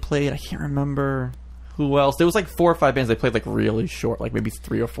 Bane played. I can't remember who else. There was like 4 or 5 bands. They played like really short, like maybe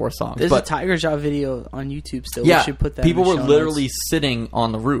 3 or 4 songs. There's a Tiger Jaw video on YouTube still. Yeah, We should put that people in the were show literally notes. sitting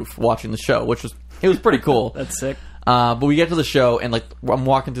on the roof watching the show, which was pretty cool. That's sick. But we get to the show, and like I'm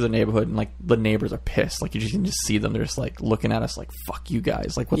walking through the neighborhood, and like the neighbors are pissed. Like, you can just see them. They're just like looking at us like, "Fuck you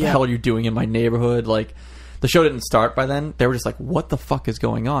guys! Like, what the Yeah. hell are you doing in my neighborhood?" Like, the show didn't start by then. They were just like, "What the fuck is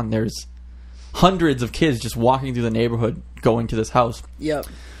going on?" There's hundreds of kids just walking through the neighborhood going to this house. Yep.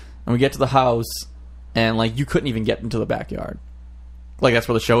 And we get to the house, and like you couldn't even get into the backyard. Like, that's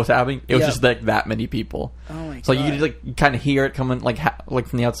where the show was happening. It was Yeah. just like that many people. Oh my So god. you could kind of hear it coming like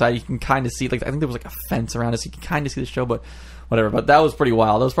from the outside. You can kind of see, like, I think there was like a fence around us. So you can kind of see the show, but whatever. But that was pretty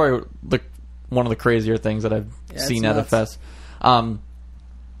wild. That was probably one of the crazier things that I've Yeah, seen it's at a nuts. fest.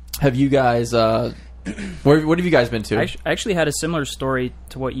 Have you guys? What have you guys been to? I actually had a similar story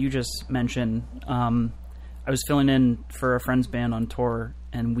to what you just mentioned. I was filling in for a friend's band on tour,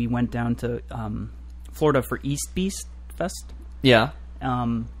 and we went down to Florida for East Beast Fest. Yeah.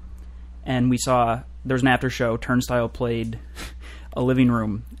 And we saw there was an after show. Turnstile played a living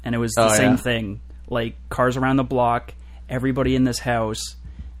room, and it was the same thing. Like cars around the block, everybody in this house,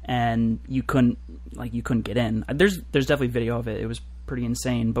 and you couldn't get in. There's definitely video of it. It was pretty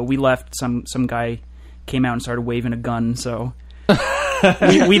insane. But we left. Some guy came out and started waving a gun. So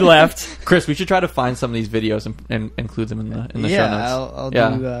we left. Chris, we should try to find some of these videos and include them in the show notes. I'll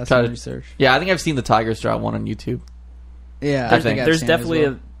do some research. Yeah, I think I've seen the Tiger Straw one on YouTube. Yeah, there's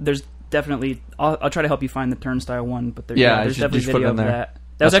definitely I'll try to help you find the Turnstile one, but there's definitely video of that.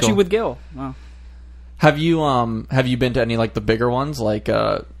 That was actually with Gill. Wow. Have you been to any like the bigger ones like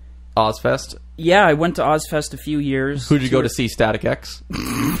Ozfest? Yeah, I went to Ozfest a few years. Who'd you go to see? Static X?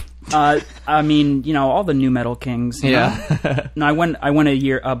 I mean, all the new metal kings. Yeah. No, I went a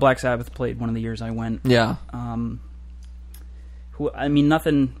year. Black Sabbath played one of the years I went. Yeah.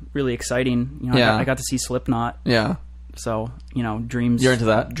 Nothing really exciting. I got to see Slipknot. Yeah. So dreams. You're into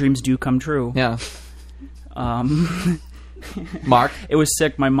that. Dreams do come true. Yeah. Mark, it was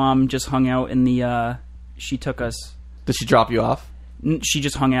sick. My mom just hung out in the. She took us. Did she drop you off? She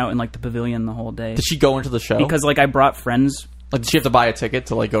just hung out in like the pavilion the whole day. Did she go into the show? Because I brought friends. Like, did she have to buy a ticket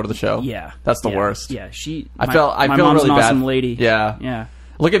to like go to the show? Yeah, that's the worst. Yeah, I feel my mom's really an awesome bad. lady. Yeah.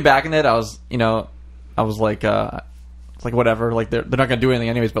 Looking back in it, I was like, whatever. Like they're not gonna do anything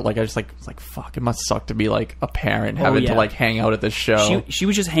anyways. But like I just like was like fuck. It must suck to be like a parent having to like hang out at this show. She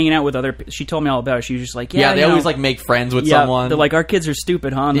was just hanging out with other. She told me all about it. She was just like, they always like make friends with someone. They're like, our kids are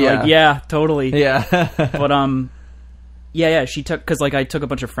stupid, huh? And they're like, yeah, totally. Yeah. But yeah. She took because like I took a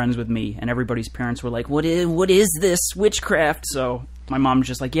bunch of friends with me, and everybody's parents were like, what is this witchcraft? So my mom's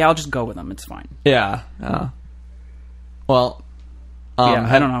just like, yeah, I'll just go with them. It's fine. Yeah. Well.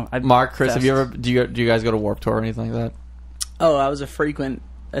 I don't know. Mark, Chris, have you ever? Do you guys go to Warped Tour or anything like that? Oh, I was a frequent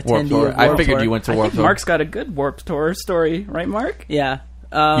attendee Warped Tour. of Warped I figured Tour. you went to Warped Tour. Mark's got a good Warped Tour story, right, Mark? Yeah.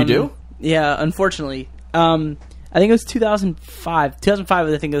 You do? Yeah, unfortunately. I think it was 2005. 2005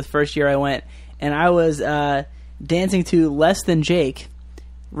 was, I think, the first year I went. And I was dancing to Less Than Jake.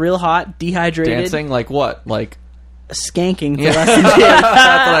 Real hot, dehydrated. Dancing? Like what? Like... Skanking to Less Than Jake.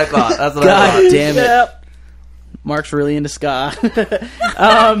 That's what I thought. That's what I thought. God damn it. Mark's really into ska.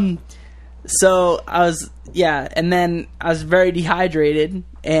 So I was, and then I was very dehydrated,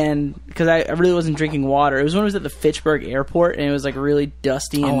 and because I really wasn't drinking water. It was when I was at the Fitchburg airport, and it was like really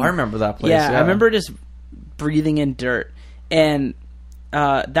dusty. And, I remember that place. Yeah, I remember just breathing in dirt, and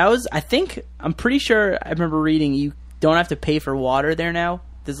that was. I'm pretty sure I remember reading you don't have to pay for water there now.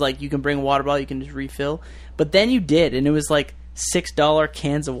 There's like you can bring a water bottle, you can just refill, but then you did, and it was like $6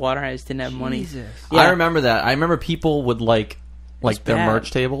 cans of water. I just didn't have money. Jesus. Yeah. I remember that. I remember people would like their bad.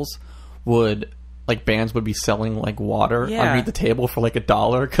 merch tables would like bands would be selling like water underneath the table for like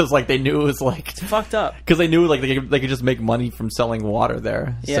 $1 because like they knew it was like It's fucked up. because they knew like they could just make money from selling water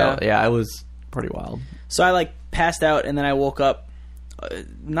there. Yeah. So yeah, it was pretty wild. So I like passed out, and then I woke up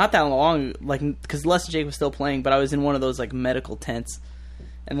not that long, like because Les and Jake was still playing, but I was in one of those like medical tents,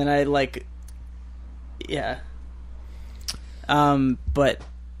 and then I like but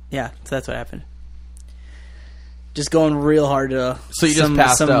yeah, so that's what happened. Just going real hard to So you just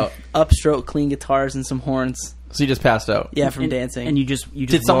passed out. Upstroke clean guitars and some horns. So you just passed out. Yeah, from dancing. And you just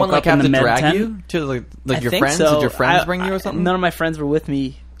Did someone woke like up in have the to med drag tent? you to like I your think friends? so. Did your friends bring you or something? None of my friends were with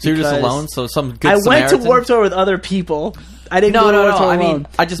me. So you're just because alone. So some good I went Samaritan? to Warped Tour with other people. I didn't No, go to no, Warped no. Tour I mean, alone.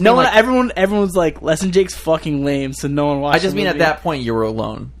 I just no mean, one. like- Everyone's like, Les and Jake's fucking lame, so no one watched. I just the mean at movie. that point you were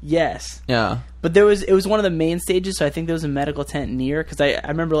alone. Yes. Yeah. But it was one of the main stages, so I think there was a medical tent near, because I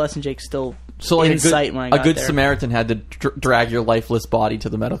remember Les and Jake still So like in sight when I got a good there. Samaritan had to drag your lifeless body to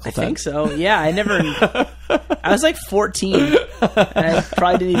the medical I tent. think so. Yeah, I never. I was like 14, and I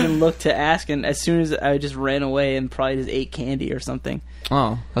probably didn't even look to ask. And as soon as I just ran away and probably just ate candy or something.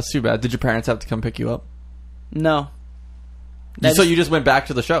 Oh, that's too bad. Did your parents have to come pick you up? No. So you just went back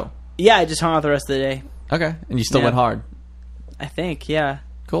to the show? Yeah, I just hung out the rest of the day. Okay, and you still Yeah. went hard. I think. Yeah.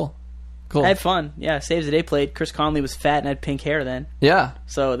 Cool. I had fun. Yeah, Saves the Day played. Chris Conley was fat and had pink hair then, Yeah,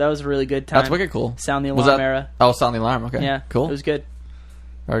 so that was a really good time. that's wicked cool. Sound the Was Alarm that- era. Oh, Sound the Alarm. Okay, Yeah, cool. It was good.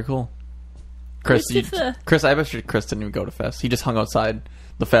 Very cool. Chris, I bet you Chris didn't even go to Fest. He just hung outside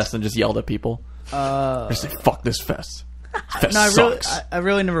the Fest and just yelled at people. Just like, fuck this Fest. Fest sucks. I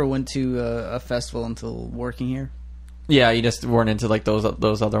really never went to a festival until working here. Yeah, you just weren't into like those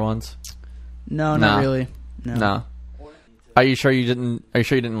other ones. No, Nah. not really. No. Are you sure you didn't? Are you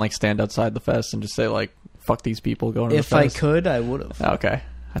sure you didn't like stand outside the Fest and just say like, "Fuck these people"? Going to If the I Fest? could, I would have. Okay,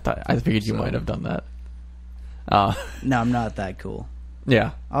 I figured you might have done that. No, I'm not that cool.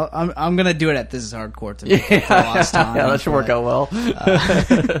 Yeah. I'm gonna do it at This Is Hardcore to make up for lost time. Yeah, that should work out well.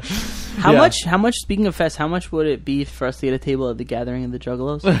 How Yeah. much, speaking of fest, how much would it be for us to get a table at the Gathering of the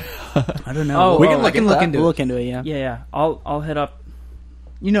Juggalos? I don't know. Oh, We can I look can at look that. into We'll it. look into it, yeah. Yeah. I'll hit up.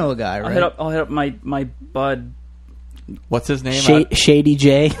 You know a guy, right? I'll hit up my bud. What's his name? Shady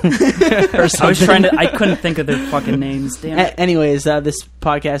J. I was trying to. I couldn't think of their fucking names. Damn it. Anyways, this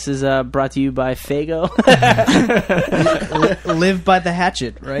podcast is brought to you by Fago. Live by the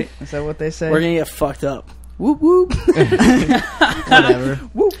hatchet, right? Is that what they say? We're gonna get fucked up. Whoop whoop. Whatever.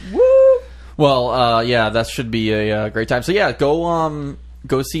 Whoop whoop. Well, yeah, that should be a great time. So yeah, go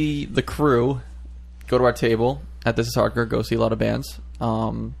see the crew. Go to our table at This Is Hardcore. Go see a lot of bands.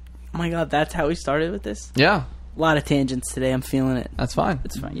 Oh my god, that's how we started with this? Yeah, A lot of tangents today. I'm feeling it. that's fine.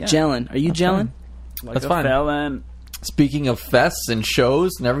 It's fine. Yeah. Gelling. Are you gelling? Like That's a fine. felon. Speaking of fests and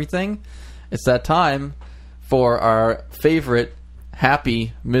shows and everything, it's that time for our favorite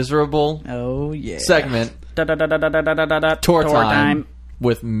happy, miserable Oh yeah. segment, Tour Time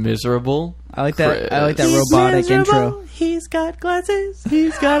with Miserable. I like that. Chris. I like that robotic intro. He's got glasses.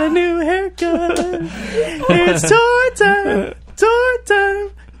 He's got a new haircut. It's tour time. Tour time.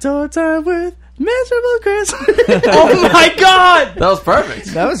 Tour time with Miserable Chris. Oh my god! That was perfect.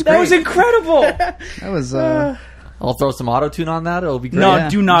 That was great. That was incredible. That was. I'll throw some auto-tune on that. It'll be great. No, yeah.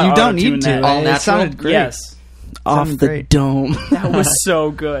 do not. You don't auto-tune need to. that. All It natural? sounded great. Yes, Off Sounded the great. dome. that was so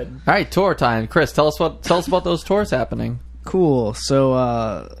good. All right, tour time. Chris, tell us about those tours happening. Cool. So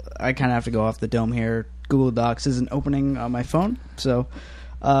I kind of have to go off the dome here. Google Docs isn't opening on my phone, so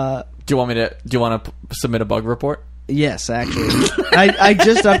Do you want to submit a bug report? yes, actually, I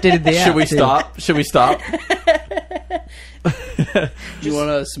just updated the app. Should we too. stop? Should we stop? You want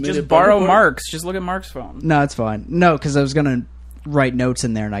to submit Just borrow Mark's. Just look at Mark's phone. No, it's fine. No, because I was gonna write notes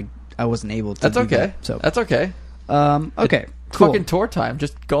in there, and I wasn't able to. That's do okay. that, so That's okay. okay. Cool. Fucking tour time.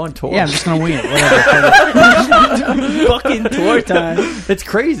 Just go on tour. Yeah, I'm just gonna wing it. Whatever. Fucking tour time. It's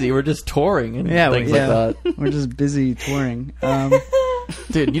crazy. We're just touring and things like that. We're just busy touring.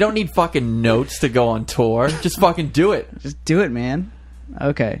 Dude, you don't need fucking notes to go on tour. Just fucking do it. Just do it, man.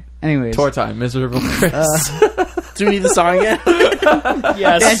 Okay. Anyways, Tour time. Miserable Chris. Do we need the song again?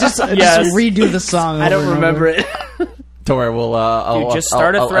 Yes. Yeah, just redo the song. I don't remember it. Don't worry. We'll. Dude, just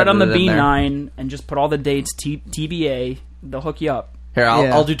start a thread on the edit it in there. B9 and just put all the dates. TBA. They'll hook you up. Here,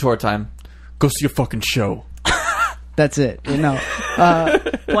 Yeah. I'll do tour time. Go see a fucking show. That's it. No.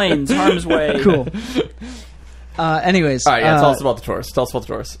 Planes, Harm's Way. Cool. Anyways. All right. Yeah. Tell us about the tours.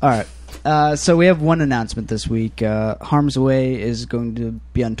 All right. So we have one announcement this week. Harm's Way is going to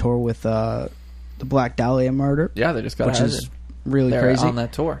be on tour with the Black Dahlia murder, Yeah, they just got which added. is really They're crazy. on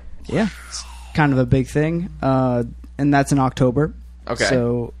that tour. Yeah, it's kind of a big thing, and that's in October. Okay.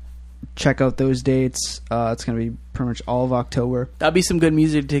 So check out those dates. It's going to be pretty much all of October. That'd be some good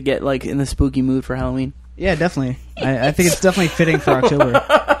music to get like in the spooky mood for Halloween. Yeah, definitely. I think it's definitely fitting for October.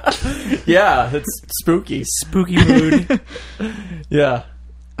 Yeah, it's spooky. Spooky mood. Yeah.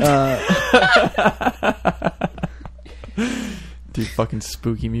 Dude, fucking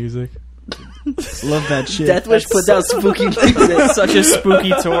spooky music. Love that shit. Deathwish puts out spooky music. Such a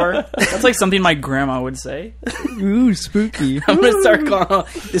spooky tour. That's like something my grandma would say. Ooh, spooky. I'm gonna start calling.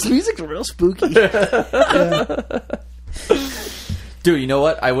 This music's real spooky. Dude, you know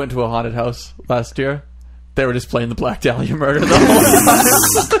what? I went to a haunted house last year. They were just playing the Black Dahlia murder the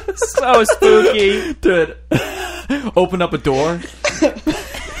whole time. So spooky. Dude, open up a door.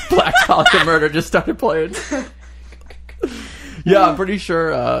 Black Dahlia murder just started playing. Yeah, I'm pretty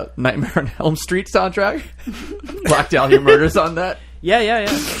sure Nightmare on Elm Street soundtrack. Black Dahlia murder's on that. Yeah.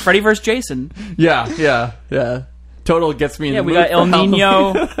 Freddy vs. Jason. Yeah. Total gets me in Yeah, the we mood got El for Halloween.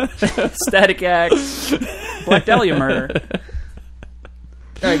 Nino, Static X, Black Dahlia murder.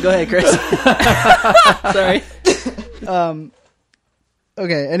 All right, go ahead, Chris. Sorry.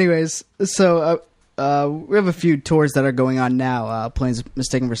 Okay, anyways, so we have a few tours that are going on now. Planes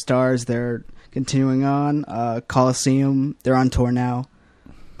Mistaken for Stars, they're continuing on. COLISEUM, they're on tour now.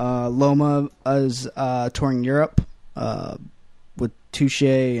 LOMA is touring Europe with Touche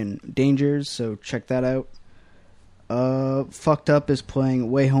and Dangers, so check that out. Fucked Up is playing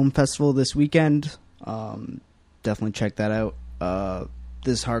Way Home Festival this weekend. Definitely check that out.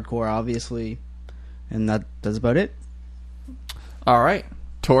 This is Hardcore, obviously. And that's about it. All right.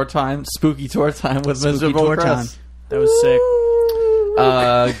 Tour time. Spooky tour time with Spooky Miserable tour Chris. time. That was sick.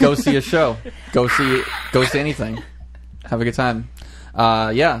 Go see a show. Go see anything. Have a good time.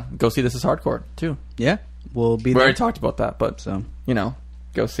 Yeah, go see This Is Hardcore too. Yeah, we'll be We there. already talked about that, but So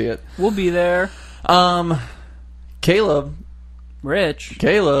go see it. We'll be there. Caleb. Rich.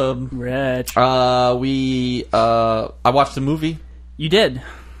 I Rich. watched the movie. You did.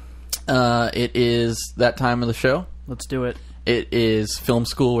 It is that time of the show. Let's do it. It is Film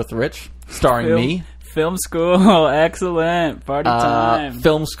School with Rich, starring me. Film School. Excellent. Party time.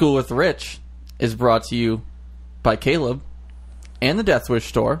 Film School with Rich is brought to you by Caleb and the Deathwish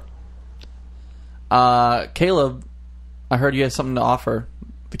store. Caleb, I heard you had something to offer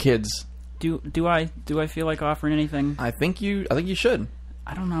the kids. Do I feel like offering anything? I think you should.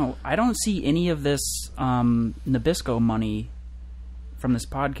 I don't know. I don't see any of this Nabisco money from this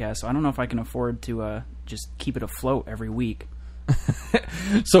podcast, so I don't know if I can afford to just keep it afloat every week.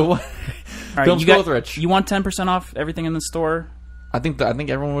 So what? All Film right, School with Rich. You want 10% off everything in the store? I think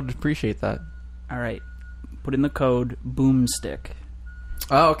everyone would appreciate that. All right. Put in the code Boomstick.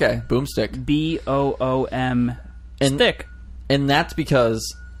 Oh, okay. Boomstick. BOOM And- stick. And that's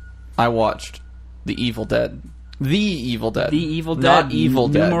because I watched The Evil Dead. The Evil Dead. The Evil Dead. Not Evil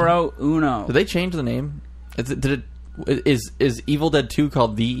Dead. Numero uno. Did they change the name? Is Evil Dead 2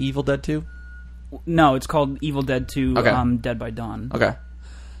 called The Evil Dead 2? No, it's called Evil Dead 2 Okay. Dead by Dawn. Okay.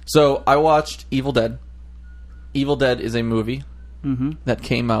 So I watched Evil Dead. Evil Dead is a movie that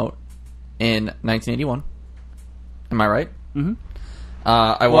came out in 1981. Am I right? Mm-hmm.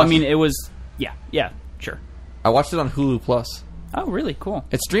 I watched it on Hulu Plus. Oh, really? Cool.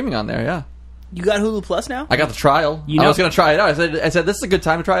 It's streaming on there, yeah. You got Hulu Plus now? I got the trial. I was going to try it out. I said this is a good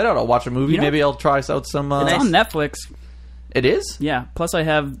time to try it out. I'll watch a movie. Maybe I'll try out some. It's on Netflix. It is? Yeah. Plus, I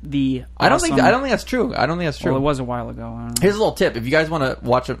have the. I don't think that's true. I don't think that's true. Well, it was a while ago. I don't know. Here's a little tip: if you guys want to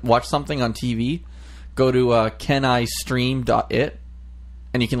watch something on TV, go to canistream.it,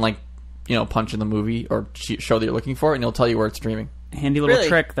 and you can punch in the movie or show that you're looking for, and it'll tell you where it's streaming. Handy little Really?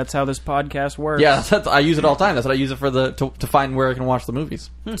 trick. That's how this podcast works. Yeah, I use it all the time. That's what I use it for to find where I can watch the movies.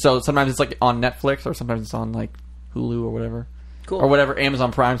 So sometimes it's on Netflix, or sometimes it's on Hulu or whatever, Cool. or whatever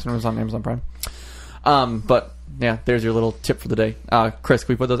Amazon Prime. Sometimes it's on Amazon Prime. But yeah, there's your little tip for the day. Chris,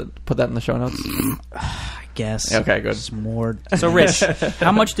 can we put that in the show notes? I guess. Okay, good. Just more. So, Rich,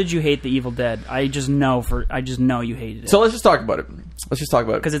 how much did you hate The Evil Dead? I just know you hated it. So let's just talk about it.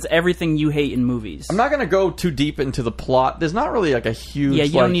 Because it's everything you hate in movies. I'm not going to go too deep into the plot. There's not really a huge. Yeah,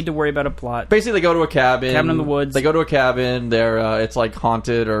 you don't need to worry about a plot. Basically, they go to a cabin. Cabin in the woods. They go to a cabin. They're it's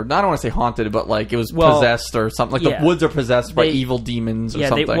haunted, or I don't want to say haunted, but it was possessed or something. The woods are possessed by evil demons or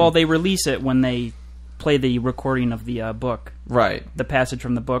something. They release it when they play the recording of the book. Right. The passage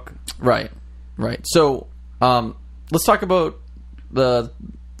from the book. Right. So, let's talk about the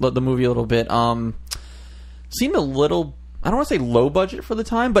movie a little bit. Seemed a little. I don't want to say low budget for the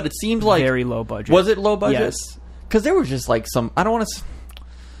time, but it seemed like very low budget. Was it low budget? Yes. Because there was just some. I don't want to.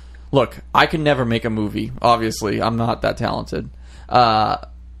 Look, I can never make a movie. Obviously, I'm not that talented. There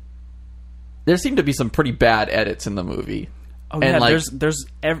seemed to be some pretty bad edits in the movie. Oh yeah,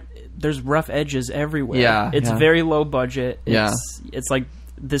 there's rough edges everywhere. Yeah, it's very low budget. Yeah, it's like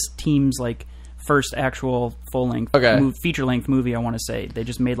this team's first actual full-length feature-length movie, I want to say. They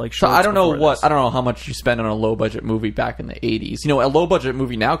just made shorts. So I don't know this. I don't know how much you spend on a low-budget movie back in the 80s. A low-budget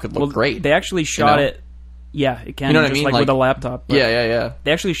movie now could look great. They actually shot it. Yeah, it can. You know what just I mean? with a laptop. Yeah.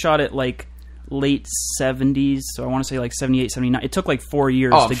 They actually shot it late 70s, so I want to say 78, 79. It took 4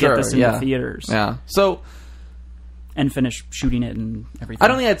 years to get this into theaters. Yeah. So... And finish shooting it and everything. I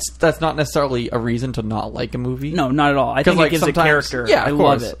don't think that's not necessarily a reason to not like a movie. No, not at all. I think it gives a character. Yeah, I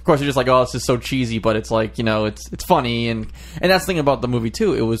love it. Of course, you're just oh, this is so cheesy, but it's it's funny, and that's the thing about the movie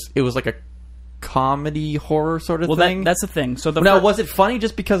too. It was like a comedy horror sort of thing. That's the thing. So was it funny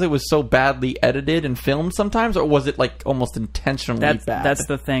just because it was so badly edited and filmed sometimes, or was it almost intentionally bad? That's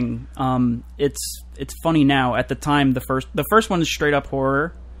the thing. It's funny now. At the time, the first one is straight up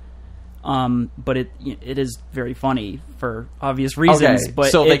horror. But it is very funny for obvious reasons. Okay. But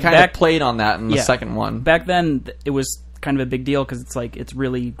so they kind of played on that in the second one. Back then, it was kind of a big deal because it's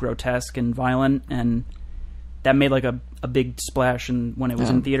really grotesque and violent, and that made a big splash when it was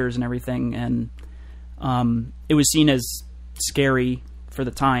in theaters and everything. And it was seen as scary for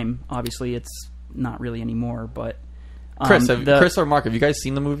the time. Obviously, it's not really anymore. But Chris or Mark, have you guys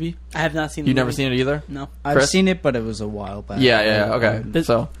seen the movie? I have not seen. You've never seen it either? No, I've seen it, but it was a while back. Yeah. Okay.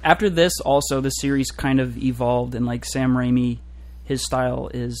 So after this, also the series kind of evolved, and Sam Raimi, his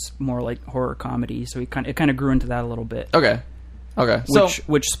style is more horror comedy, so it kind of grew into that a little bit. Okay.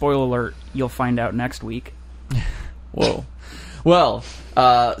 Which spoiler alert, you'll find out next week. Whoa. Well,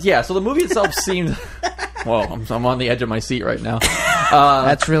 yeah. So the movie itself seemed. Whoa, I'm on the edge of my seat right now.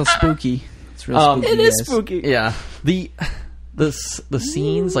 That's real spooky. It's real spooky. It is spooky. Yeah. The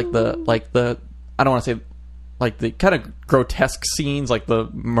scenes I don't want to say the kind of grotesque scenes, the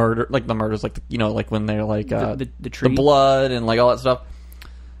murders, when they're the tree, the blood and all that stuff.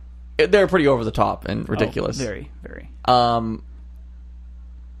 They're pretty over the top and ridiculous. Very, very.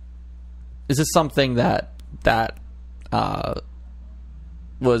 is this something that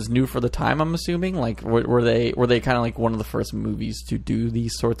was new for the time? I'm assuming. Like, were they kind of like one of the first movies to do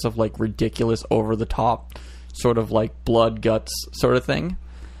these sorts of like ridiculous, over the top, sort of like blood guts sort of thing?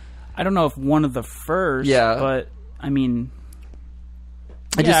 I don't know if one of the first. Yeah. But I mean,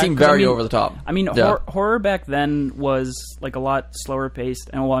 it just seemed very over the top. I mean, horror back then was like a lot slower paced,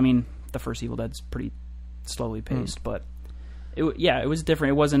 and well, I mean, the first Evil Dead's pretty slowly paced, but it was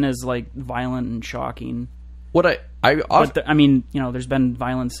different. It wasn't as like violent and shocking. I mean, you know, there's been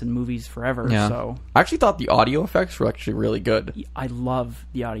violence in movies forever. Yeah. So I actually thought the audio effects were actually really good. I love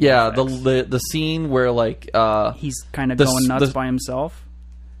the audio. effects. the scene where like he's kind of going nuts by himself.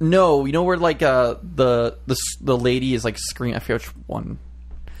 No, you know where like the lady is like screaming. I forget which one.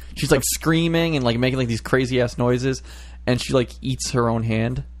 She's like screaming and like making like these crazy ass noises, and she like eats her own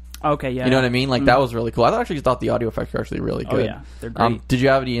hand. Okay, yeah. You know what I mean? Like that was really cool. I actually thought the audio effects were actually really good. Oh yeah, they're great. Did you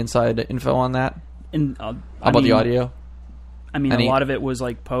have any inside info on that? About the audio? I mean, a lot of it was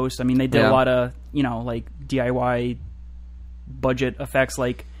like post. I mean, they did a lot of, you know, like DIY budget effects,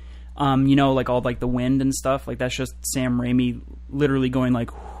 like, you know, like all like the wind and stuff. Like that's just Sam Raimi literally going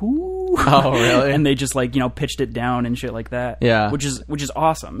like, "Whoo!" Oh, really? And they just like, you know, pitched it down and shit like that. Yeah, which is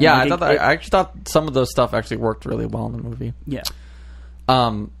awesome. Yeah, and, like, I actually thought some of those stuff actually worked really well in the movie. Yeah.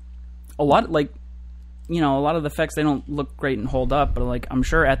 A lot like, you know, a lot of the effects, they don't look great and hold up, but like I'm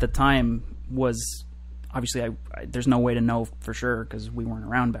sure at the time was obviously I there's no way to know for sure because we weren't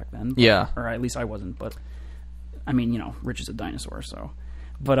around back then. Yeah, or at least I wasn't. But I mean, you know, Rich is a dinosaur, so.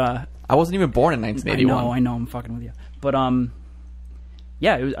 But I wasn't even born in 1981. I know, I'm fucking with you. But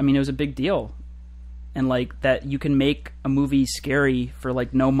yeah, it was a big deal, and like that you can make a movie scary for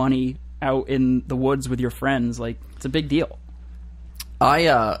like no money out in the woods with your friends. Like it's a big deal.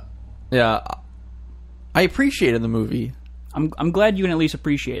 I appreciated the movie. I'm glad you can at least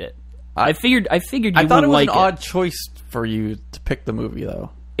appreciate it. I figured you I thought it was like an odd choice for you to pick the movie,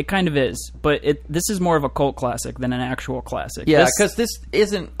 though. It kind of is, but this is more of a cult classic than an actual classic. Yeah, because this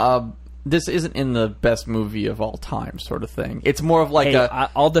isn't in the best movie of all time sort of thing. It's more of like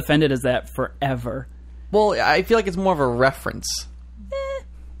I'll defend it as that forever. Well, I feel like it's more of a reference.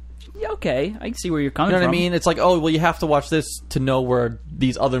 Okay, I can see where you're coming from. You know what I mean? It's like, oh, well, you have to watch this to know where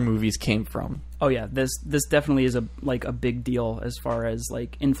these other movies came from. Oh yeah, this definitely is a big deal as far as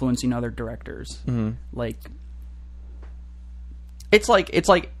like influencing other directors. Mm-hmm. Like, it's like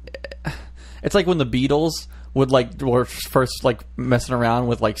when the Beatles were first like messing around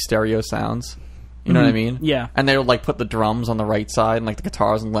with like stereo sounds. You know what I mean? Yeah. And they would like put the drums on the right side and like the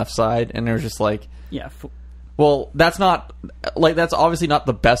guitars on the left side, and they're just like, yeah. Well, that's obviously not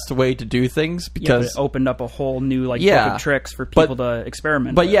the best way to do things because it opened up a whole new book of tricks for people to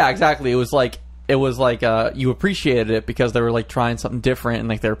experiment. But yeah, exactly. It was like you appreciated it because they were like trying something different and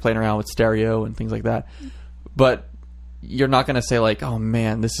like they were playing around with stereo and things like that. But you're not going to say like, oh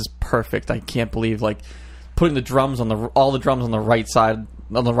man, this is perfect. I can't believe like putting all the drums on the right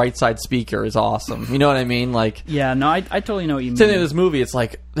side speaker is awesome. You know what I mean? Like, yeah, no, I totally know what you mean. Same thing with this movie. It's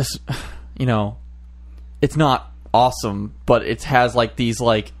like this, you know. It's not awesome, but it has like these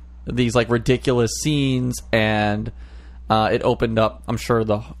ridiculous scenes, and it opened up, I'm sure,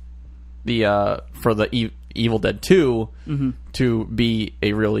 for the Evil Dead 2 to be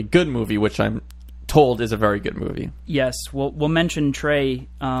a really good movie, which I'm told is a very good movie. Yes, we'll mention Trey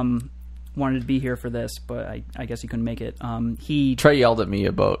wanted to be here for this, but I guess he couldn't make it. Trey yelled at me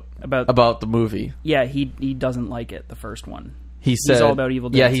about the movie. Yeah, he doesn't like it, the first one. He said, he's all about Evil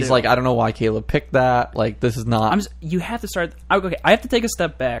Dead. Yeah, he's like, I don't know why Caleb picked that. Like, this is not. You have to start. Okay, I have to take a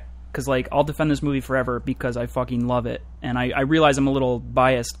step back because, like, I'll defend this movie forever because I fucking love it, and I realize I'm a little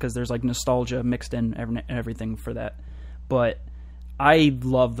biased because there's like nostalgia mixed in and everything for that. But I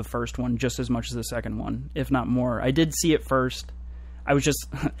love the first one just as much as the second one, if not more. I did see it first. I was just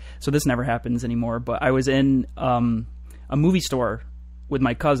so this never happens anymore. But I was in a movie store with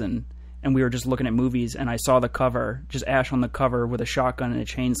my cousin. And we were just looking at movies, and I saw the cover, just Ash on the cover with a shotgun and a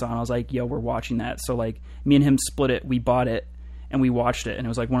chainsaw, and I was like, yo, we're watching that. So, like, me and him split it, we bought it, and we watched it, and it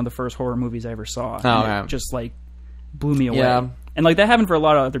was, like, one of the first horror movies I ever saw. Oh, man. It just, like, blew me away. Yeah. And, like, that happened for a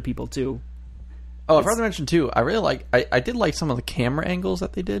lot of other people, too. Oh, I forgot to mention, too, I really I did like some of the camera angles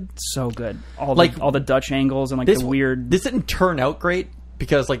that they did. So good. All the Dutch angles and, like, the weird... This didn't turn out great,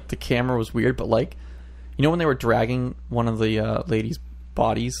 because, like, the camera was weird, but, like, you know when they were dragging one of the ladies'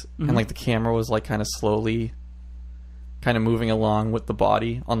 bodies and like the camera was like kind of slowly kind of moving along with the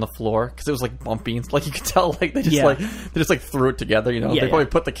body on the floor because it was like bumpy and like you could tell like they just threw it together, you know. They probably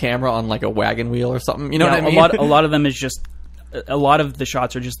put the camera on like a wagon wheel or something, you know what I mean? A lot of them is just a lot of the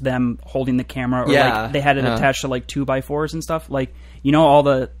shots are just them holding the camera or like they had it attached to like 2x4s and stuff, like, you know, all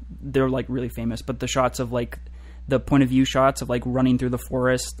the they're like really famous, but the shots of like the point of view shots of like running through the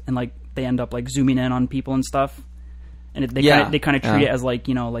forest and like they end up like zooming in on people and stuff, and they kind of treat it as like,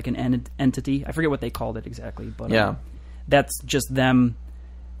 you know, like an entity. I forget what they called it exactly, but that's just them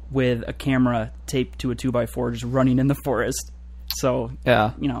with a camera taped to a 2x4 just running in the forest. So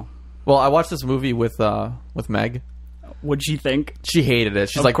you know. Well, I watched this movie with Meg. What'd she think? She hated it.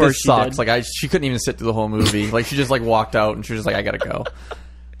 She's like, this sucks. Like she couldn't even sit through the whole movie. Like she just like walked out and she was just like, I gotta go.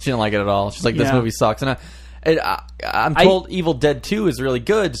 She didn't like it at all. She's like, this movie sucks. And I'm told Evil Dead 2 is really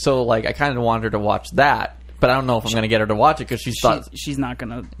good, so like I kind of wanted her to watch that, but I don't know if I'm gonna get her to watch it because she's not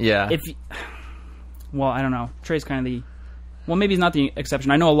gonna. Yeah. Well, I don't know. Trey's kind of the. Well, maybe he's not the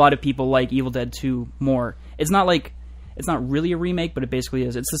exception. I know a lot of people like Evil Dead 2 more. It's not really a remake, but it basically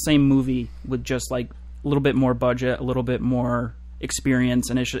is. It's the same movie with just like a little bit more budget, a little bit more experience,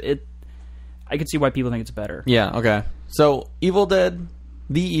 and I could see why people think it's better. Yeah, okay. So, Evil Dead,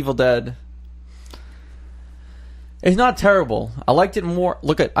 The Evil Dead, it's not terrible. I liked it more.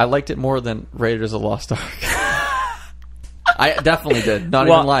 I liked it more than Raiders of the Lost Ark. I definitely did. Not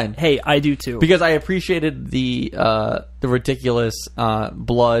even lying. Hey, I do too. Because I appreciated the ridiculous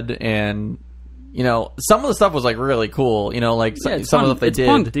blood and, you know, some of the stuff was like really cool. You know, like some of the stuff they did. It's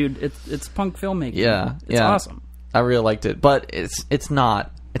punk, dude. It's punk filmmaking. Yeah, it's awesome. I really liked it, but it's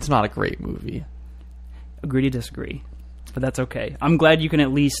not a great movie. Agree to disagree, but that's okay. I'm glad you can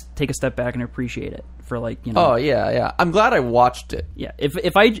at least take a step back and appreciate it for like, you know. Oh yeah. I'm glad I watched it. Yeah,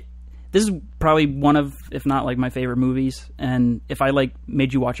 this is probably one of, if not like my favorite movies, and if I like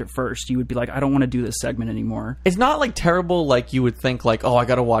made you watch it first, you would be like, I don't want to do this segment anymore. It's not like terrible like you would think like, oh, I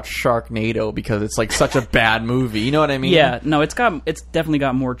got to watch Sharknado because it's like such a bad movie. You know what I mean? Yeah, no, it's definitely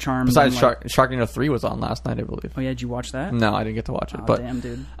got more charm. Besides, Sharknado 3 was on last night, I believe. Oh yeah, did you watch that? No, I didn't get to watch it. Oh, but damn,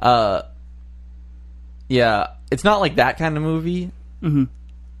 dude. Yeah, it's not like that kind of movie. Mm-hmm.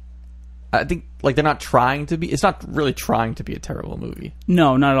 I think like they're not trying to be. It's not really trying to be a terrible movie.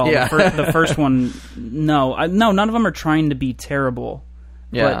 No, not at all. Yeah. The first one, no, none of them are trying to be terrible.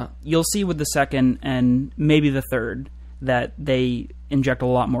 Yeah, but you'll see with the second and maybe the third that they inject a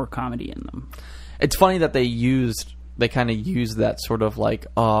lot more comedy in them. It's funny that they kind of used that sort of like,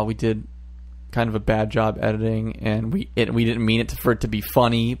 oh, we did kind of a bad job editing, and we didn't mean it for it to be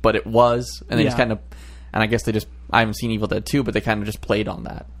funny, but it was, and they just kind of. And I guess I haven't seen Evil Dead 2, but they kind of just played on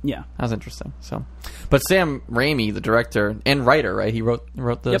that. Yeah. That was interesting. So, but Sam Raimi, the director and writer, right? He wrote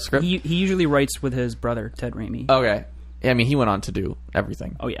the script? He usually writes with his brother, Ted Raimi. Okay. Yeah, I mean, he went on to do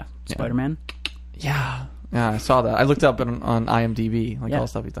everything. Oh, yeah. Spider-Man? Yeah. Yeah, I saw that. I looked up on IMDb, like all the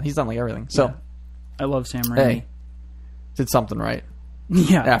stuff he's done. He's done like everything. So, I love Sam Raimi. Hey, did something right.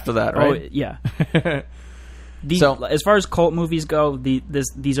 Yeah. After that, right? Oh, yeah. So, as far as cult movies go,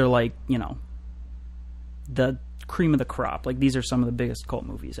 these are like, you know, the cream of the crop. Like, these are some of the biggest cult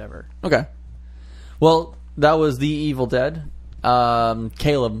movies ever. Okay. Well, that was The Evil Dead.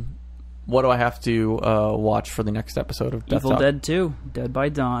 Caleb, what do I have to watch for the next episode of Death Evil Talk? Dead 2, Dead by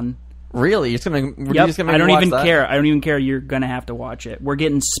Dawn. Really? You're just gonna I don't even that? care. I don't even care. You're gonna have to watch it. We're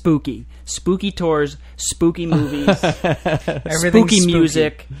getting spooky. Spooky tours, spooky movies, spooky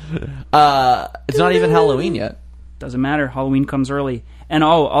music. It's not even Halloween yet. Doesn't matter. Halloween comes early. And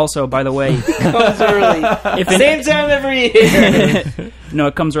also, by the way, comes early. Same time every year. No,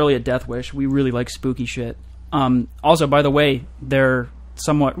 it comes early at Deathwish. We really like spooky shit. Also, by the way, they're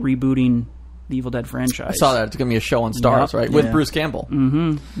somewhat rebooting the Evil Dead franchise. I saw that. It's going to be a show on Stars, right? With Bruce Campbell.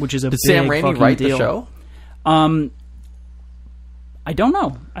 Mm-hmm. Which is a Did big Sam Raimi fucking write deal. the show? I don't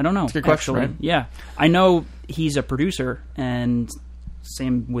know. That's a good question, actually. right? Yeah. I know he's a producer, and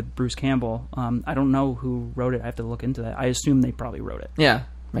same with Bruce Campbell. I don't know who wrote it. I have to look into that. I assume they probably wrote it. Yeah,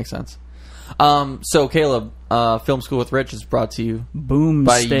 makes sense. So, Caleb, Film School with Rich is brought to you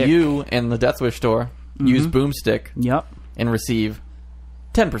by you and the Deathwish store. Mm-hmm. Use Boomstick. Yep. And receive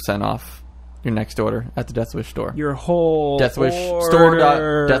 10% off your next order at the Deathwish store. Your whole Deathwish store.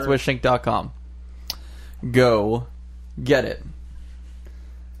 Deathwishinc.com. Go get it.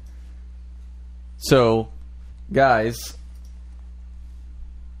 So, guys,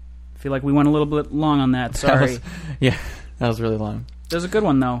 I feel like we went a little bit long on that. Sorry. That was really long. It was a good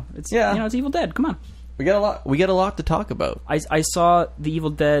one though. It's it's Evil Dead. Come on. We get a lot to talk about. I saw The Evil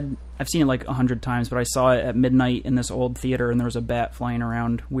Dead. I've seen it like 100 times, but I saw it at midnight in this old theater, and there was a bat flying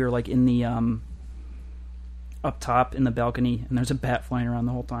around. We were like in the up top in the balcony, and there's a bat flying around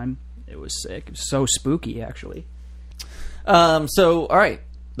the whole time. It was sick. It was so spooky, actually. So all right,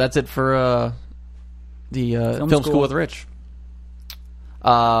 that's it for the Film School with Rich.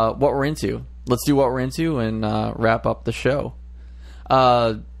 What we're into. Let's do what we're into and wrap up the show.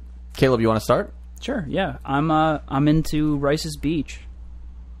 Caleb, you want to start? Sure. Yeah, I'm into Rice's Beach.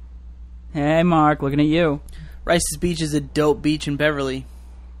 Hey, Mark, looking at you. Rice's Beach is a dope beach in Beverly.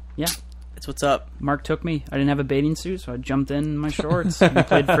 Yeah. That's what's up. Mark took me. I didn't have a bathing suit, so I jumped in my shorts. We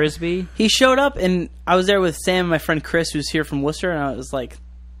played Frisbee. He showed up, and I was there with Sam and my friend Chris, who's here from Worcester, and I was like,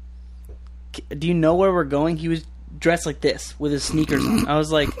 do you know where we're going? He was dressed like this with his sneakers on. I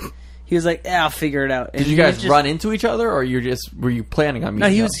was like, he was like, I'll figure it out. And Did you guys run into each other, or were you planning on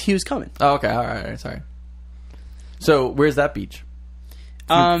meeting? No, he was coming. Oh, okay, all right, sorry. So, where's that beach?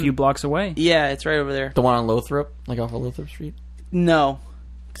 A few blocks away. Yeah, it's right over there. The one on Lothrop, like off of Lothrop Street? No,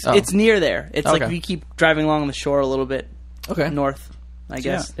 it's near there. It's Okay. like if you keep driving along the shore a little bit, north, I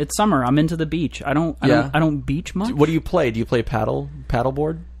guess. Yeah, it's summer. I'm into the beach. I don't beach much. What do you play? Do you play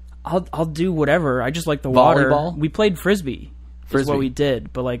paddleboard? I'll do whatever. I just like the Volleyball? water. We played Frisbee. Is what we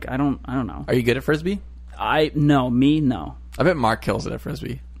did, but like I don't know. Are you good at Frisbee? No. I bet Mark kills it at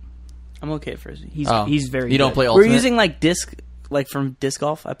Frisbee. I'm okay at Frisbee. He's very You don't good. play ultimate? We're using like disc, like from disc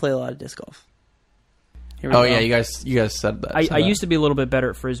golf. I play a lot of disc golf. Here we go. Yeah, you guys said that. I used to be a little bit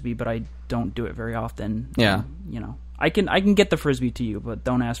better at Frisbee, but I don't do it very often. Yeah. You know, I can get the Frisbee to you, but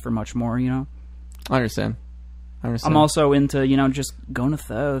don't ask for much more, you know? I understand. I'm also into, just going to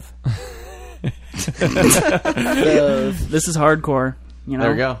Thoth. This is hardcore, you know?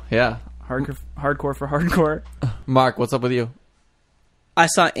 There we go, yeah. Hardcore for hardcore. Mark, what's up with you? I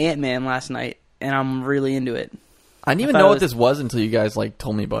saw ANTMAN last night, and I'm really into it. I didn't even know what this was until you guys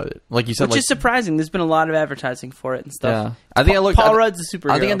told me about it. Like you said, which is surprising. There's been a lot of advertising for it and stuff. Yeah, I think Paul Rudd's a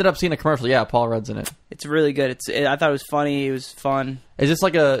superhero. I think I ended up seeing a commercial. Yeah, Paul Rudd's in it. It's really good. I thought it was funny. It was fun. Is this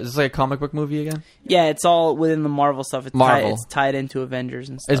like a comic book movie again? Yeah, it's all within the Marvel stuff. It's Marvel. It's tied into Avengers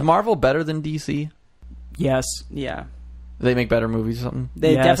and stuff. Is Marvel better than DC? Yes. Yeah. They make better movies or something?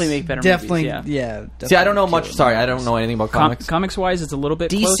 They definitely make better movies. Yeah. See, I don't know much. Sorry, I don't know anything about comics. Comics-wise, it's a little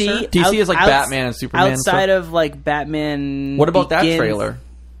bit DC, closer. DC is like Batman and Superman. Outside of like Batman. What about that trailer?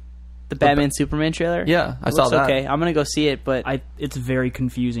 The Batman Superman trailer? Yeah, I saw that. Okay, I'm gonna go see it, but it's very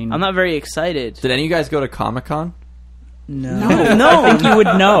confusing. I'm not very excited. Did any of you guys go to Comic-Con? No. I think you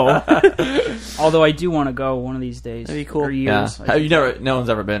would know. Although I do want to go one of these days. That'd be cool. Or years. Yeah. No one's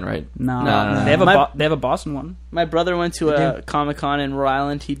ever been, right? No. No. They have a Boston one. My brother went to a Comic-Con in Rhode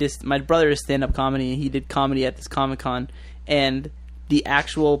Island. My brother is stand-up comedy, and he did comedy at this Comic-Con, and the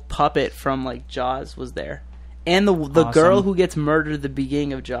actual puppet from like Jaws was there. And the Awesome. girl who gets murdered at the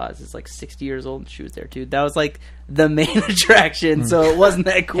beginning of Jaws is like 60 years old, and she was there too. That was like the main attraction, so it wasn't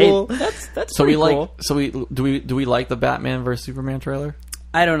that cool. Hey, that's so pretty we cool. do we like the Batman vs Superman trailer?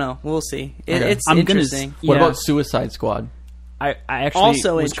 I don't know. We'll see. Okay. It's interesting. What about Suicide Squad? I actually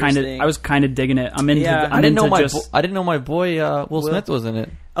Also was interesting. I was kind of digging it. I'm into. Yeah. I didn't know my boy Will Smith was in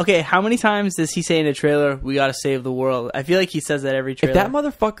it. Okay, how many times does he say in a trailer, "We got to save the world"? I feel like he says that every trailer. If that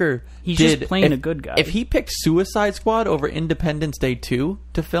motherfucker He's just playing a good guy. If he picked Suicide Squad over Independence Day 2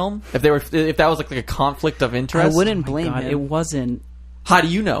 to film, if that was like a conflict of interest, I wouldn't blame him. It wasn't. How do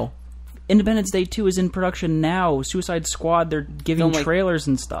you know? Independence Day 2 is in production now. Suicide Squad, they're giving trailers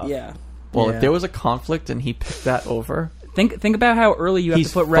and stuff. Yeah. Well, if there was a conflict and he picked that over, think about how early you have to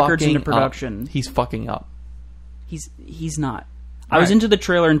put records into production. He's fucking up. He's not. I was into the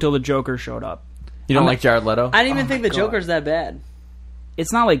trailer until the Joker showed up. You don't like Jared Leto? I didn't even think the Joker's that bad.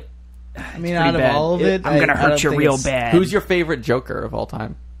 It's not like. I mean, out of all of it, I'm gonna hurt you real bad. Who's your favorite Joker of all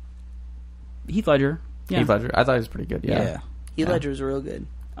time? Heath Ledger. Yeah. Heath Ledger. I thought he was pretty good. Yeah. Heath Ledger's real good.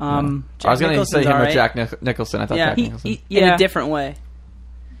 I was going to say him or Jack Nicholson. I thought Jack Nicholson. In a different way.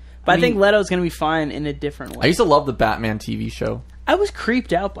 But I think Leto's going to be fine in a different way. I used to love the Batman TV show. I was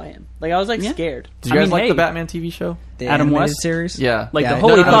creeped out by him. Like, I was, scared. Did you guys like the Batman TV show? The Adam animated West series? Yeah. Like the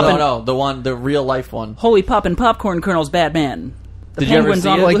Holy Poppin'... No, the real life one. Holy Poppin' Popcorn Kernels Batman. The Did you ever see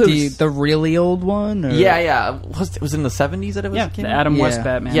on it? Like loose. the really old one? Or? Yeah. Was it in the 70s that it was? the Adam West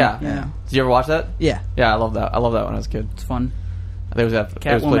Batman. Yeah. Yeah. Did you ever watch that? Yeah. Yeah, I love that. I love that when I was a kid. It's fun. I think it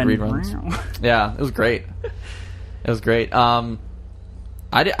was played reruns. Catwoman. Yeah, it was great. It was great.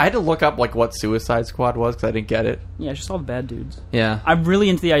 I had to look up like what Suicide Squad was because I didn't get it. Yeah, it's just all the bad dudes. Yeah, I'm really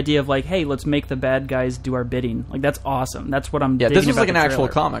into the idea of like, hey, let's make the bad guys do our bidding. Like that's awesome. That's what I'm. Yeah, digging this was about like an the actual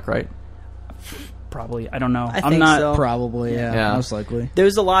trailer. comic, right? Probably, I don't know. I I'm think not. so. Probably, yeah. Most likely.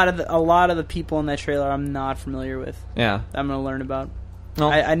 There's a lot of the people in that trailer I'm not familiar with. Yeah, I'm going to learn about. Well,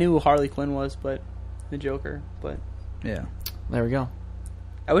 I knew who Harley Quinn was, but the Joker. But yeah, there we go.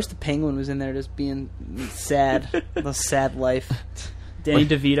 I wish the Penguin was in there, just being sad, the sad life. Danny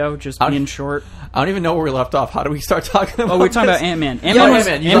DeVito just being short. I don't even know where we left off. How do we start talking about? Oh, we're talking about Ant-Man.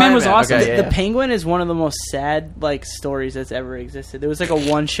 Ant-Man was awesome. Okay, the Penguin is one of the most sad stories that's ever existed. There was like a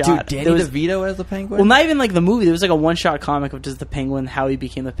one shot. Dude, Danny DeVito as the Penguin. Well, not even like the movie. There was like a one shot comic of just the Penguin, how he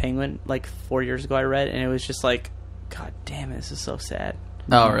became the Penguin. Like 4 years ago, I read, and it was just like, God damn it, this is so sad.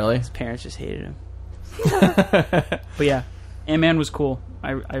 Oh, really? His parents just hated him. But yeah, Ant-Man was cool.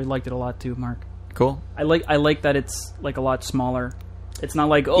 I liked it a lot too, Mark. Cool. I like that it's like a lot smaller. It's not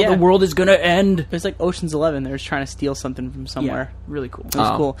like Yeah. the world is gonna end. It was like Ocean's 11. They were trying to steal something from somewhere. Yeah, really cool. It was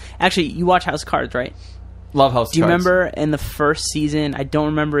Oh. cool. Actually, you watch House of Cards, right? Love House of Do you Cards. remember in the first season, I don't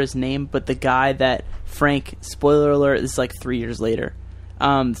remember his name, but the guy that Frank, spoiler alert, this is like 3 years later,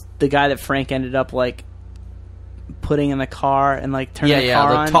 the guy that Frank ended up like putting in the car and like turning the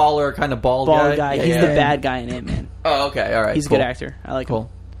car on. the taller kind of bald guy. Yeah, He's yeah. the bad guy in Ant-Man. Oh, okay, all right. He's a cool. good actor. I like him.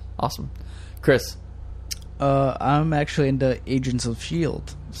 Cool. Awesome. Chris. I'm actually into Agents of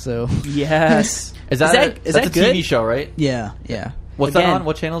S.H.I.E.L.D. So Is Yes. that is that's that a good? TV show, right? yeah. What's Again. that on?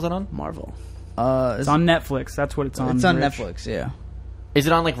 What channel is that on? Marvel. It's on Netflix. That's what it's on. It's on Rich. Netflix. Yeah. Is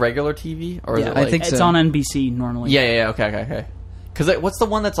it on like regular TV or is Yeah, it I like think It's so. on NBC normally. Yeah. Okay. Because what's the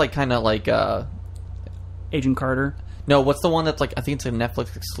one that's like kind of like Agent Carter. no? What's the one that's like I think it's a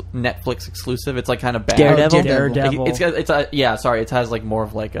Netflix exclusive. It's like kind of bad. Daredevil? Daredevil. Yeah. Sorry, it has like more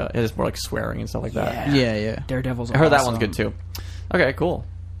of like it has more like swearing and stuff like that. Yeah. Daredevil's I heard that awesome. one's good too. Okay, cool.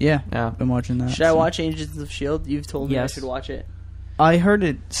 Yeah. Yeah. Been watching that. Should I watch Agents of S.H.I.E.L.D.? You've told me I Yes. should watch it. I heard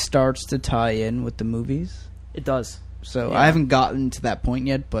it starts to tie in with the movies. It does. So Yeah. I haven't gotten to that point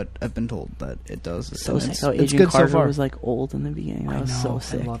yet, but I've been told that it does. So And sick it's, how it's Agent good Carter so far. was like old in the beginning. That was so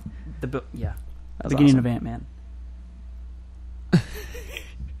sick. I love the That was beginning awesome. of Ant-Man.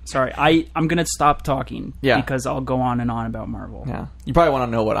 Sorry, I'm gonna stop talking. Yeah. Because I'll go on and on about Marvel. Yeah, you probably want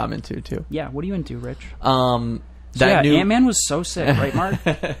to know what I'm into too. Yeah, what are you into, Rich? That new Ant-Man was so sick, right, Mark?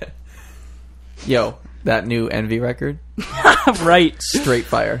 that new Envy record, Right. Straight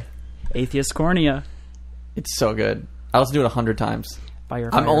Fire. Atheist Cornea. It's so good. I listened to it 100 times. Fire,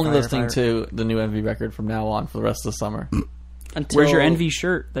 I'm fire, only fire, listening fire. to the new Envy record from now on for the rest of the summer. Until Where's your Envy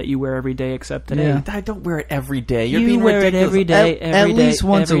shirt that you wear every day except today? Yeah. I don't wear it every day. You're You being wear ridiculous. it every day, At least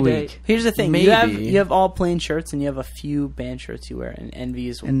once a every day. week. Here's the thing: Maybe. you have all plain shirts, and you have a few band shirts you wear, and Envy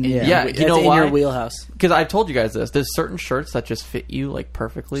is And in, yeah. Yeah, you that's know in why? your wheelhouse. Because I've told you guys this. There's certain shirts that just fit you like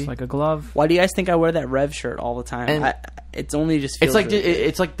perfectly. It's like a glove. Why do you guys think I wear that Rev shirt all the time? And It's only just it's feels like really good.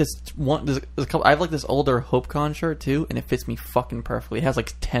 it's like this one. There's a couple. I have like this older HopeCon shirt too, and it fits me fucking perfectly. It has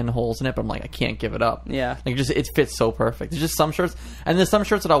like 10 holes in it, but I'm like I can't give it up. Yeah. like it fits so perfect. There's just some shirts, and there's some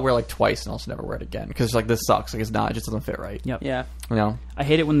shirts that I'll wear like twice and I'll just never wear it again because like this sucks. Like it's not. It just doesn't fit right. Yep. Yeah. You know. I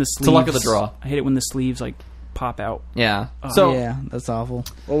hate it when the sleeves. It's the luck of the draw. I hate it when the sleeves like pop out. Yeah. Oh. So yeah, that's awful.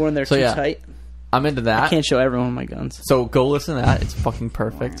 Or when they're So, too yeah. tight. I'm into that. I can't show everyone my guns. So go listen to that. It's fucking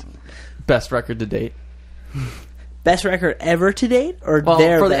perfect. Best record to date. Best record ever to date, or Well,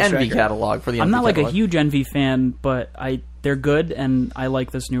 their for the best Envy record? catalog. For the I'm Envy not like a catalog. huge Envy fan, but they're good, and I like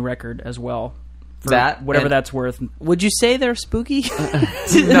this new record as well. For That whatever and- that's worth. Would you say they're spooky?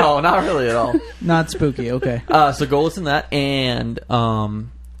 No, not really at all. Not spooky. Okay. So go listen to that, and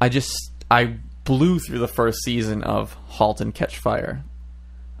I blew through the first season of *Halt and Catch Fire*.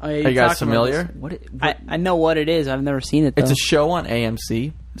 Are Are you guys familiar? I know what it is. I've never seen it, though. It's a show on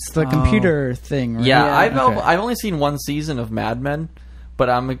AMC. It's the computer thing, right? Yeah, Yeah. I've only seen one season of Mad Men, but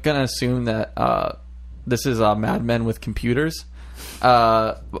I'm gonna assume that this is Mad Men with computers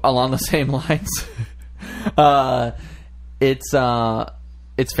along the same lines.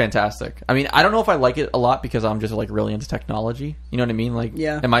 It's fantastic. I mean, I don't know if I like it a lot because I'm just like really into technology. You know what I mean? Like,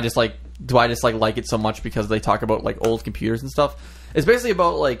 Yeah. am I just like, do I just like it so much because they talk about like old computers and stuff? It's basically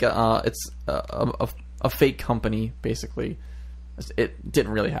about like it's a fake company basically. It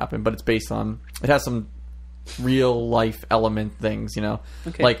didn't really happen, but it's based on. It has some real life element things, you know.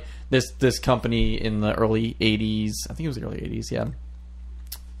 Okay. Like this company in the early '80s. I think it was the early '80s. Yeah.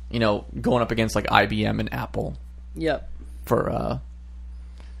 You know, going up against like IBM and Apple Yep. for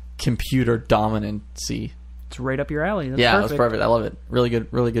computer dominancy. It's right up your alley. That's Yeah, perfect. it was perfect. I love it. Really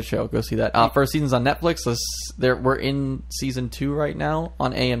good show. Go see that. First season's on Netflix. We're in season 2 right now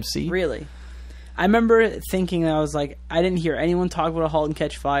on AMC. Really? I remember thinking that I was like, I didn't hear anyone talk about *A Halt and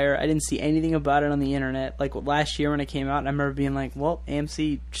Catch Fire*. I didn't see anything about it on the internet. Like last year when it came out, I remember being like, well,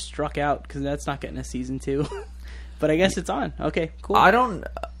 AMC struck out because that's not getting a season 2. But I guess it's on. Okay, cool.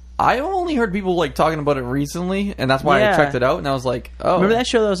 I only heard people like talking about it recently, and that's why Yeah. I checked it out. And I was like, oh, Remember that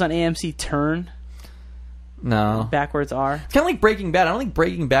show that was on AMC, Turn? No, Backwards R? it's kind of like Breaking Bad. I don't think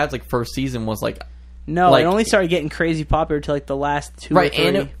Breaking Bad's like first season was like No, Like- it only started getting crazy popular to like the last 2 right,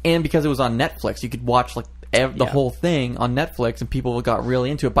 or 3. and because it was on Netflix, you could watch like the Yeah. whole thing on Netflix, and people got really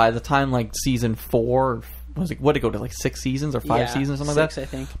into it. By the time like season 4 was like, what did it go to like 6 seasons or 5 Yeah, seasons, something like 6, that. I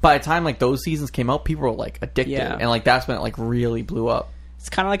think. By the time like those seasons came out, people were like addicted, Yeah. and like that's when it like really blew up. It's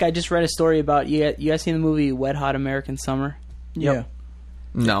kind of like I just read a story about you guys seen the movie Wet Hot American Summer? Yeah.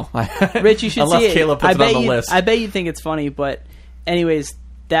 No, Rich, you should unless see it. Caleb puts it on the list. I bet you think it's funny, but anyways,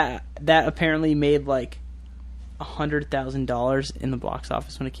 that apparently made like $100,000 in the box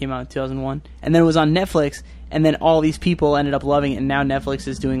office when it came out in 2001, and then it was on Netflix, and then all these people ended up loving it, and now Netflix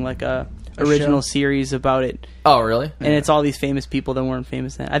is doing like a original series about it. Oh, really? And it's all these famous people that weren't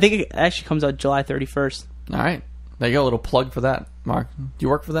famous then. I think it actually comes out July 31st. All right. There you go, a little plug for that, Mark. Do you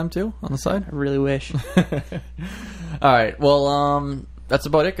work for them too on the side? I really wish. All right. Well, that's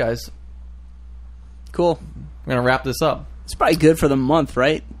about it, guys. Cool. We're gonna wrap this up. It's probably good for the month,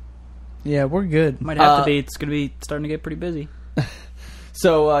 right? Yeah, we're good. Might have to be. It's going to be starting to get pretty busy.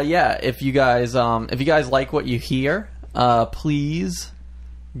 So yeah, if you guys like what you hear, please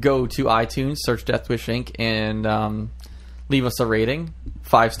go to iTunes, search Deathwish Inc, and leave us a rating,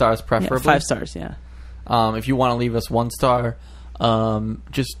 5 stars preferably. Yeah, 5 stars, yeah. If you want to leave us 1 star,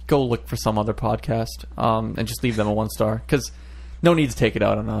 just go look for some other podcast and just leave them a 1 star, because no need to take it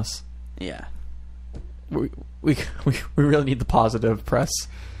out on us. Yeah. We really need the positive press.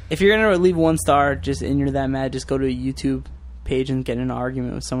 If you're going to leave 1 star just and you're that mad, just go to a YouTube page and get in an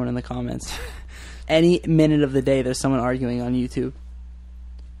argument with someone in the comments. Any minute of the day, there's someone arguing on YouTube.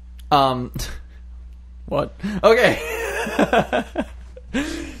 What? Okay.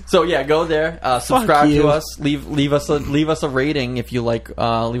 So yeah, go there. Subscribe to us. Leave us a rating if you like.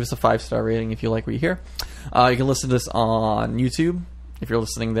 Leave us a 5-star rating if you like what you hear. You can listen to this on YouTube if you're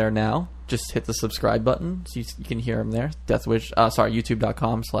listening there now. Just hit the subscribe button so you can hear them there.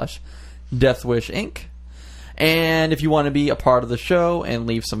 YouTube.com/Deathwish Inc. And if you want to be a part of the show and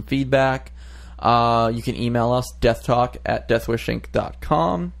leave some feedback, you can email us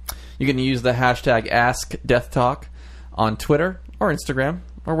deathtalk@deathwishinc.com. You can use the hashtag AskDeathTalk on Twitter or Instagram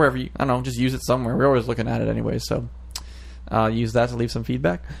or wherever you, I don't know, just use it somewhere. We're always looking at it anyway, so use that to leave some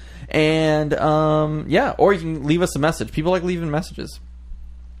feedback. And yeah, or you can leave us a message. People like leaving messages.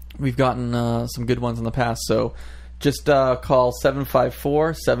 We've gotten some good ones in the past, so just call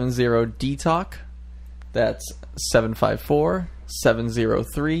 754-70-DTALK. That's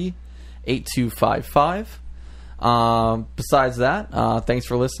 754-703-8255. Besides that, thanks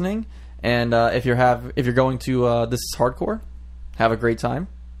for listening. And if you're going to This Is Hardcore, have a great time.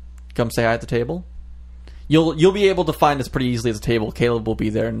 Come say hi at the table. You'll be able to find us pretty easily at the table. Caleb will be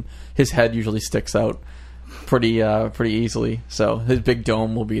there, and his head usually sticks out pretty easily. So his big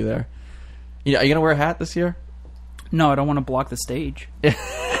dome will be there. Are you gonna wear a hat this year? No, I don't want to block the stage.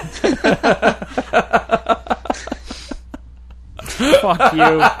 Fuck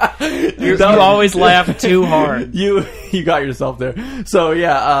you. You always laugh too hard. You got yourself there. So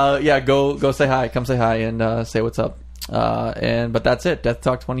yeah, go say hi. Come say hi and say what's up. But that's it. Death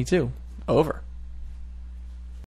Talk 22. Over.